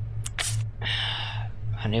 I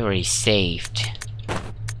already saved.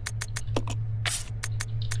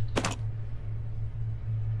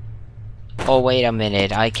 Oh, wait a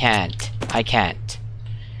minute, I can't.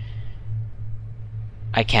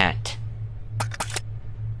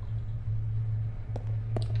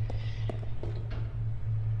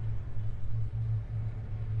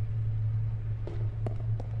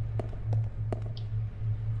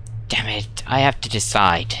 Damn it, I have to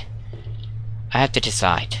decide. I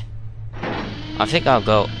think I'll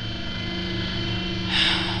go.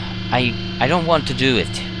 I don't want to do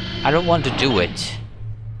it. I really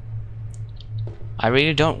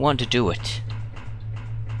don't want to do it.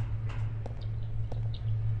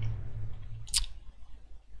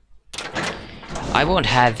 I won't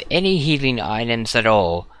have any healing items at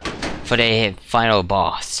all for the final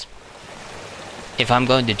boss if I'm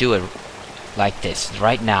going to do it like this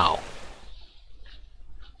right now.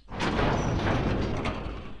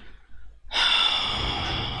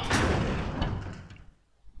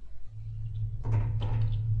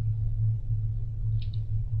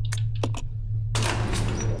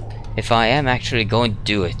 If I am actually going to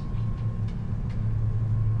do it,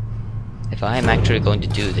 if I am actually going to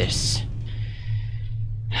do this,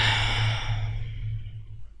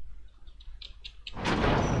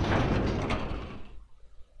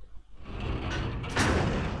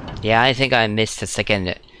 Yeah, I think I missed the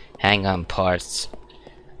second hang-on parts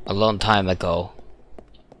a long time ago.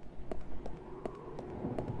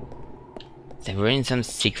 They were in some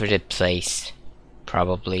secreted place,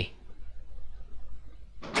 probably.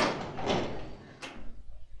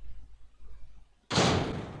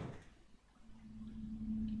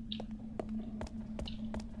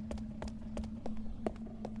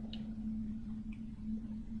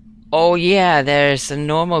 Oh yeah, there's a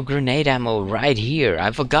normal grenade ammo right here.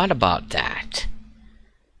 I forgot about that.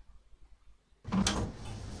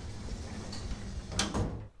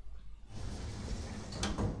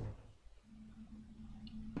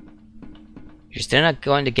 You're still not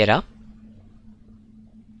going to get up?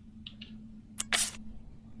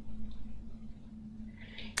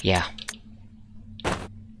 Yeah.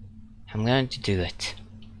 I'm going to do it.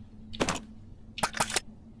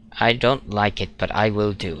 I don't like it, but I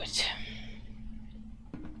will do it.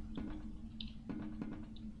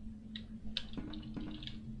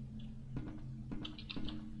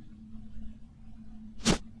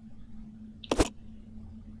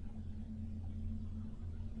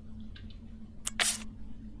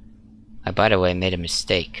 I, by the way, made a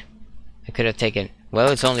mistake. I could have taken...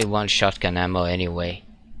 Well, it's only one shotgun ammo anyway.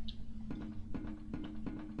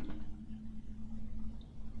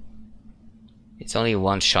 It's only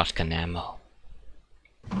one shotgun ammo.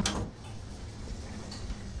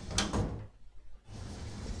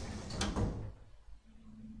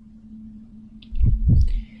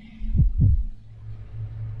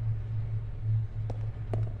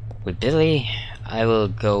 With Billy, I will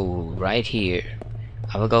go right here.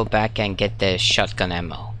 I will go back and get the shotgun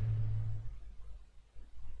ammo.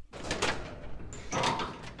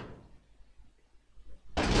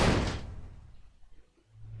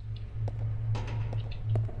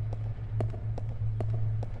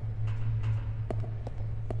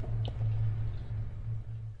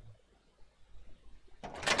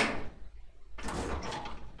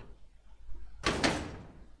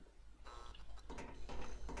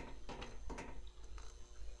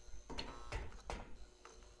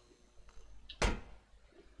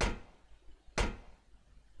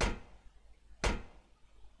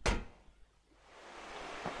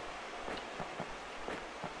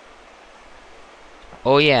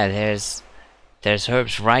 Oh yeah, there's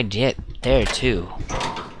herbs right there too.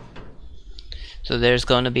 So there's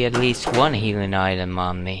gonna be at least one healing item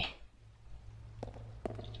on me.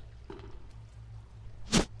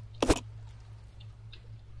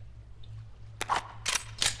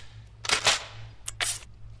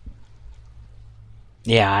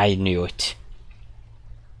 Yeah, I knew it.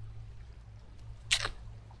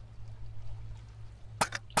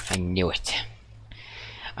 I knew it.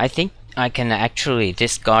 I think I can actually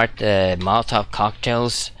discard the Molotov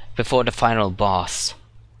cocktails before the final boss.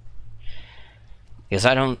 Because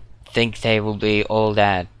I don't think they will be all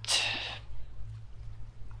that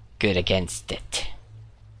good against it.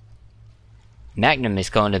 Magnum is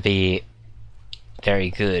going to be very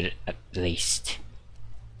good, at least.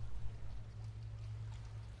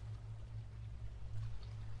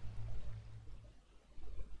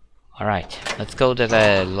 Alright, let's go to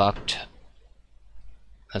the locked...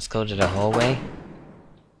 Let's go to the hallway.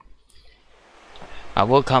 I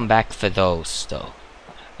will come back for those though.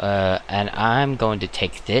 And I'm going to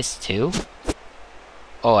take this too.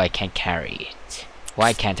 Oh, I can't carry it.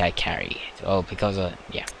 Why can't I carry it? Oh, because of...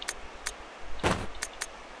 yeah.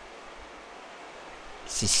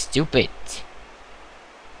 This is stupid.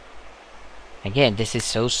 Again, this is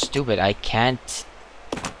so stupid. I can't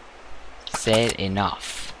say it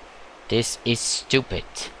enough. This is stupid.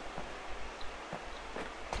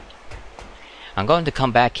 I'm going to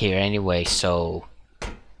come back here anyway, so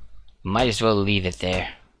might as well leave it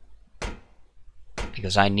there.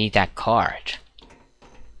 Because I need that card.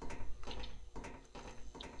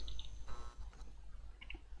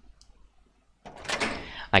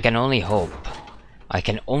 I can only hope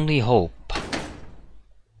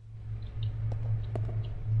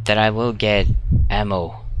that I will get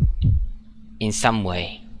ammo in some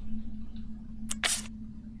way.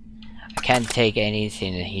 I can't take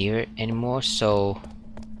anything here anymore, so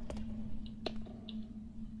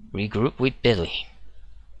regroup with Billy.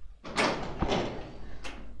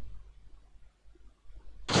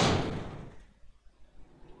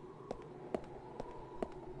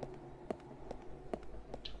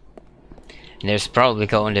 And there's probably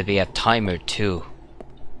going to be a timer too.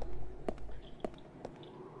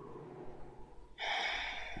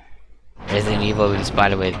 Resident Evil is, by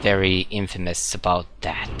the way, very infamous about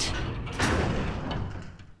that.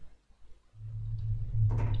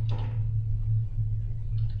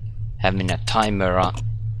 Having a timer on.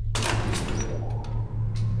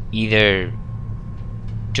 either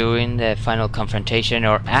during the final confrontation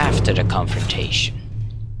or after the confrontation.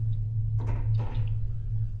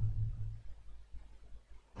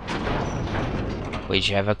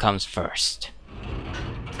 Whichever comes first.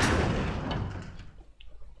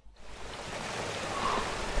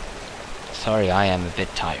 Sorry, I am a bit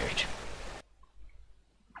tired.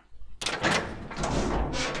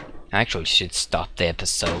 I actually should stop the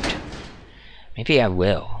episode. Maybe I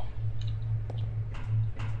will.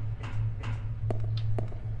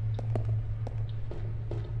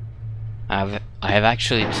 I have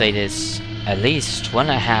actually played this at least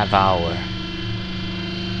 1.5 hours.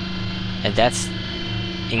 And that's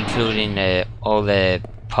including all the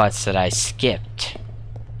parts that I skipped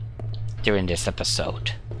during this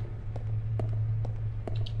episode.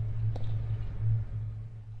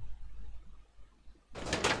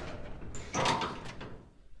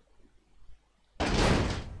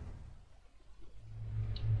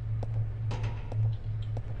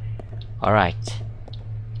 Alright.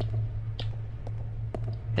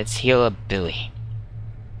 Let's heal up Billy.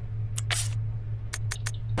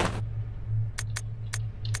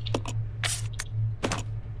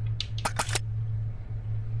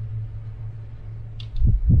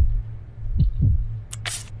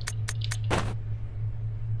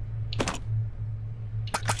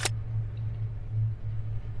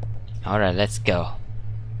 Alright, let's go.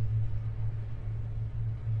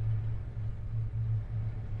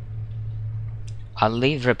 I'll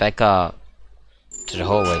leave Rebecca to the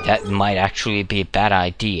hallway. That might actually be a bad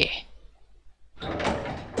idea.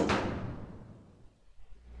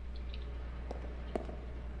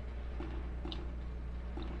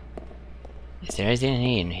 Is there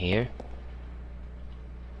anything in here?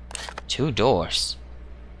 2 doors.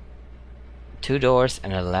 2 doors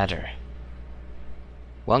and a ladder.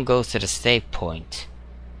 One goes to the save point.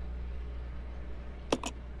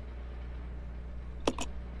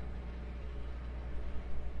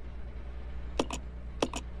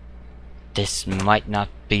 This might not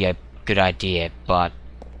be a good idea, but...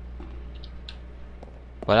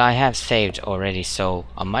 well, I have saved already, so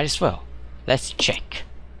I might as well. Let's check.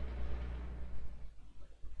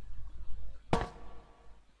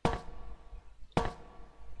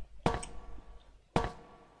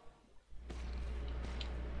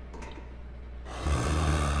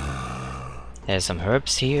 There's some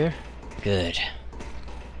herbs here. Good.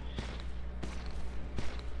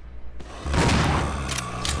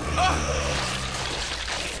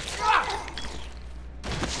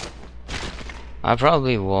 I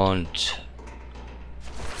probably won't.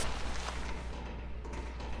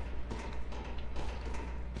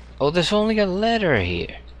 Oh, there's only a letter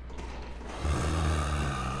here.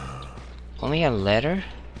 Only a letter?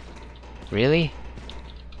 Really?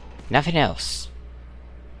 Nothing else.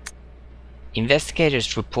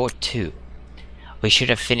 Investigators report 2. We should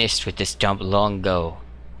have finished with this dump long ago.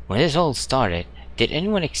 When this all started, did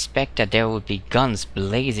anyone expect that there would be guns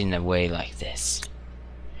blazing away like this?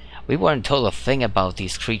 We weren't told a thing about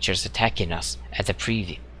these creatures attacking us at the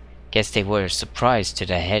preview. Guess they were a surprise to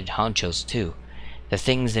the head honchos too. The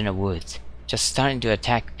things in the woods, just starting to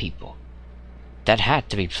attack people. That had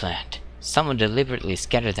to be planned. Someone deliberately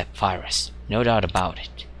scattered that virus, no doubt about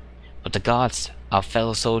it. But the gods, our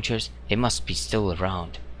fellow soldiers, they must be still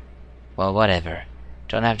around. Well, whatever.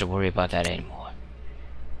 Don't have to worry about that anymore.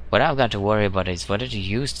 What I've got to worry about is whether to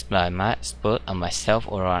use my spot on myself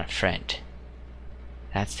or on a friend.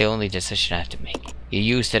 That's the only decision I have to make. You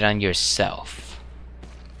used it on yourself.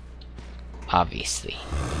 Obviously.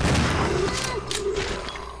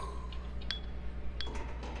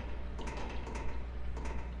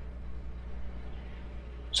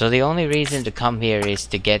 So the only reason to come here is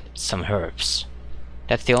to get some herbs.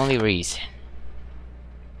 That's the only reason.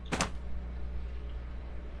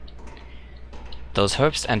 Those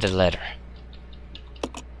herbs and the letter.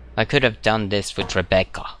 I could have done this with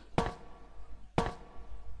Rebecca.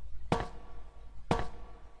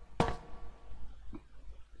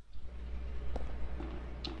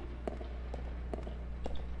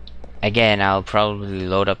 Again, I'll probably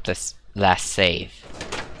load up this last save,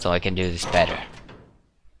 so I can do this better.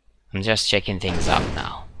 I'm just checking things out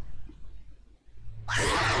now.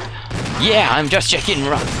 Yeah, I'm just checking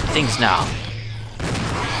things now.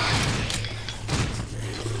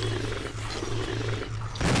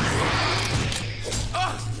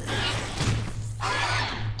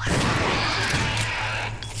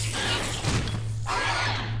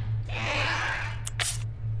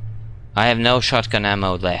 I have no shotgun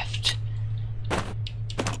ammo left.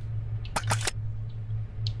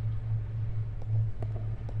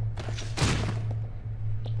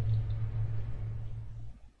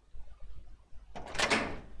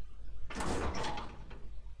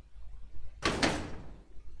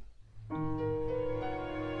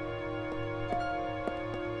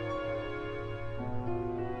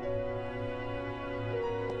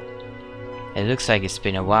 It looks like it's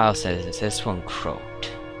been a while since this one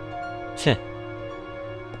croaked.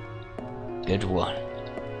 Good one.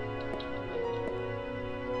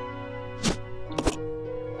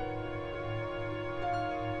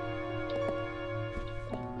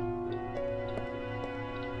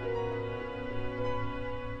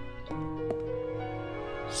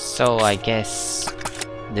 So I guess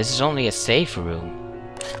this is only a safe room.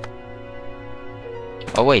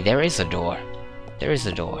 Oh wait, there is a door. There is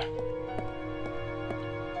a door.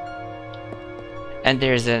 And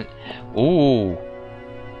there's an... Ooh!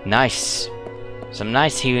 Nice. Some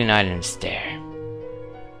nice healing items there.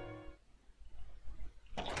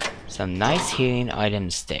 Some nice healing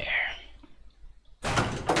items there.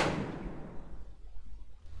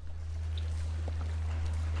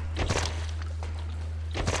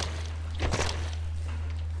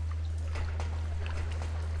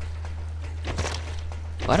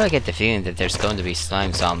 Why do I get the feeling that there's going to be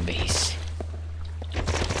slime zombies?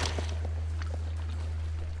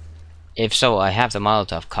 If so, I have the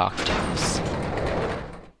Molotov cocktails.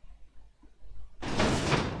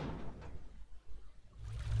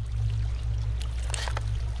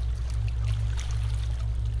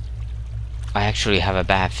 I actually have a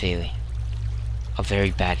bad feeling. A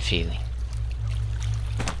very bad feeling.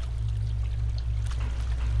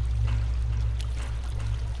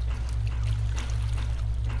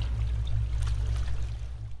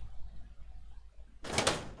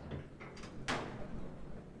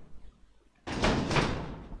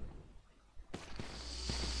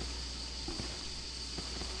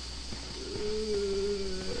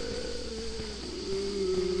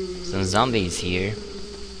 Some zombies here.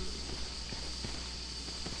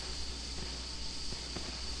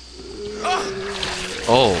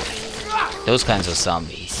 Oh, those kinds of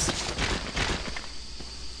zombies.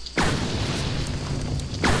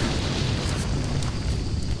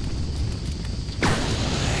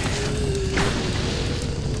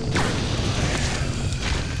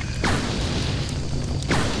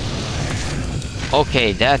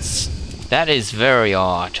 Okay, that is very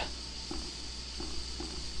odd.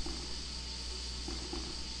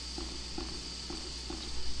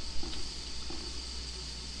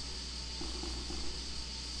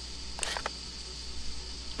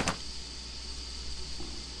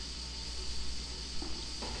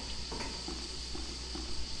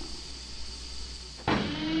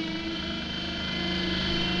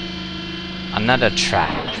 Another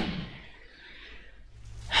trap.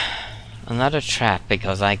 Another trap,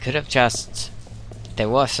 because I could have just... There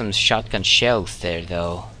was some shotgun shells there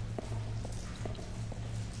though.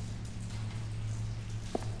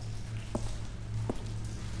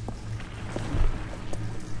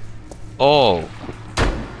 Oh!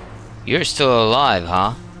 You're still alive,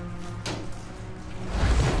 huh?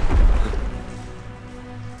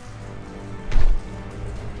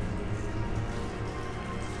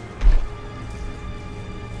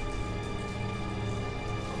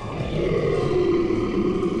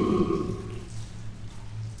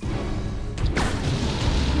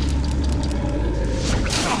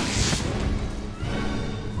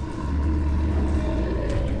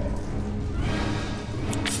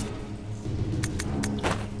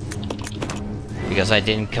 Because I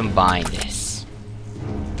didn't combine this.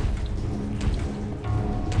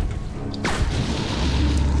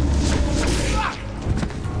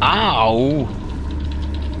 Ow!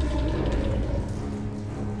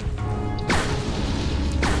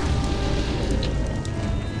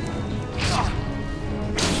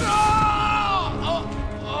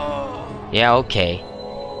 Yeah, okay.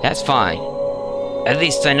 That's fine. At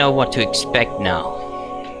least I know what to expect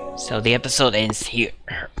now. So the episode ends here.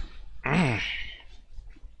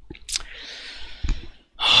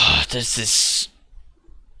 This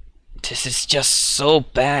is just so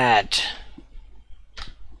bad.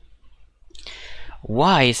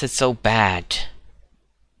 Why is it so bad?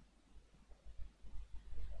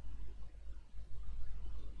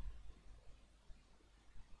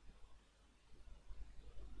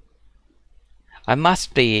 I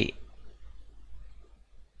must be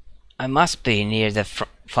near the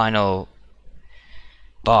final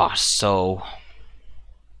boss, so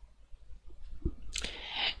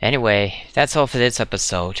anyway, that's all for this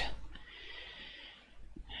episode.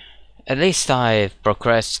 At least I've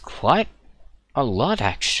progressed quite a lot,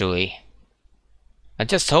 actually. I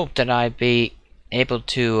just hope that I'd be able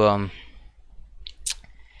to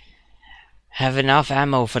have enough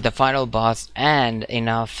ammo for the final boss and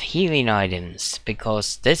enough healing items,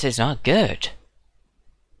 because this is not good.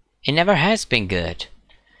 It never has been good.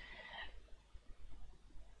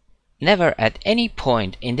 Never at any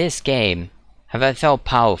point in this game have I felt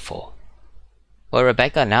powerful. Well,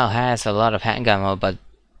 Rebecca now has a lot of handgun ammo, but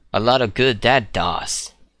a lot of good that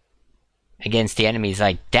does against the enemies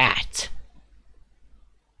like that.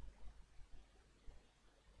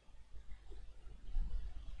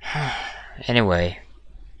 Anyway.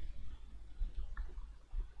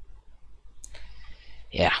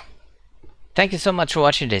 Yeah. Thank you so much for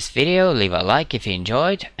watching this video. Leave a like if you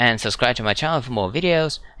enjoyed, and subscribe to my channel for more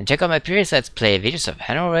videos, and check out my previous Let's Play videos if you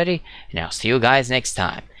haven't already, and I'll see you guys next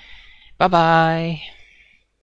time. Bye bye!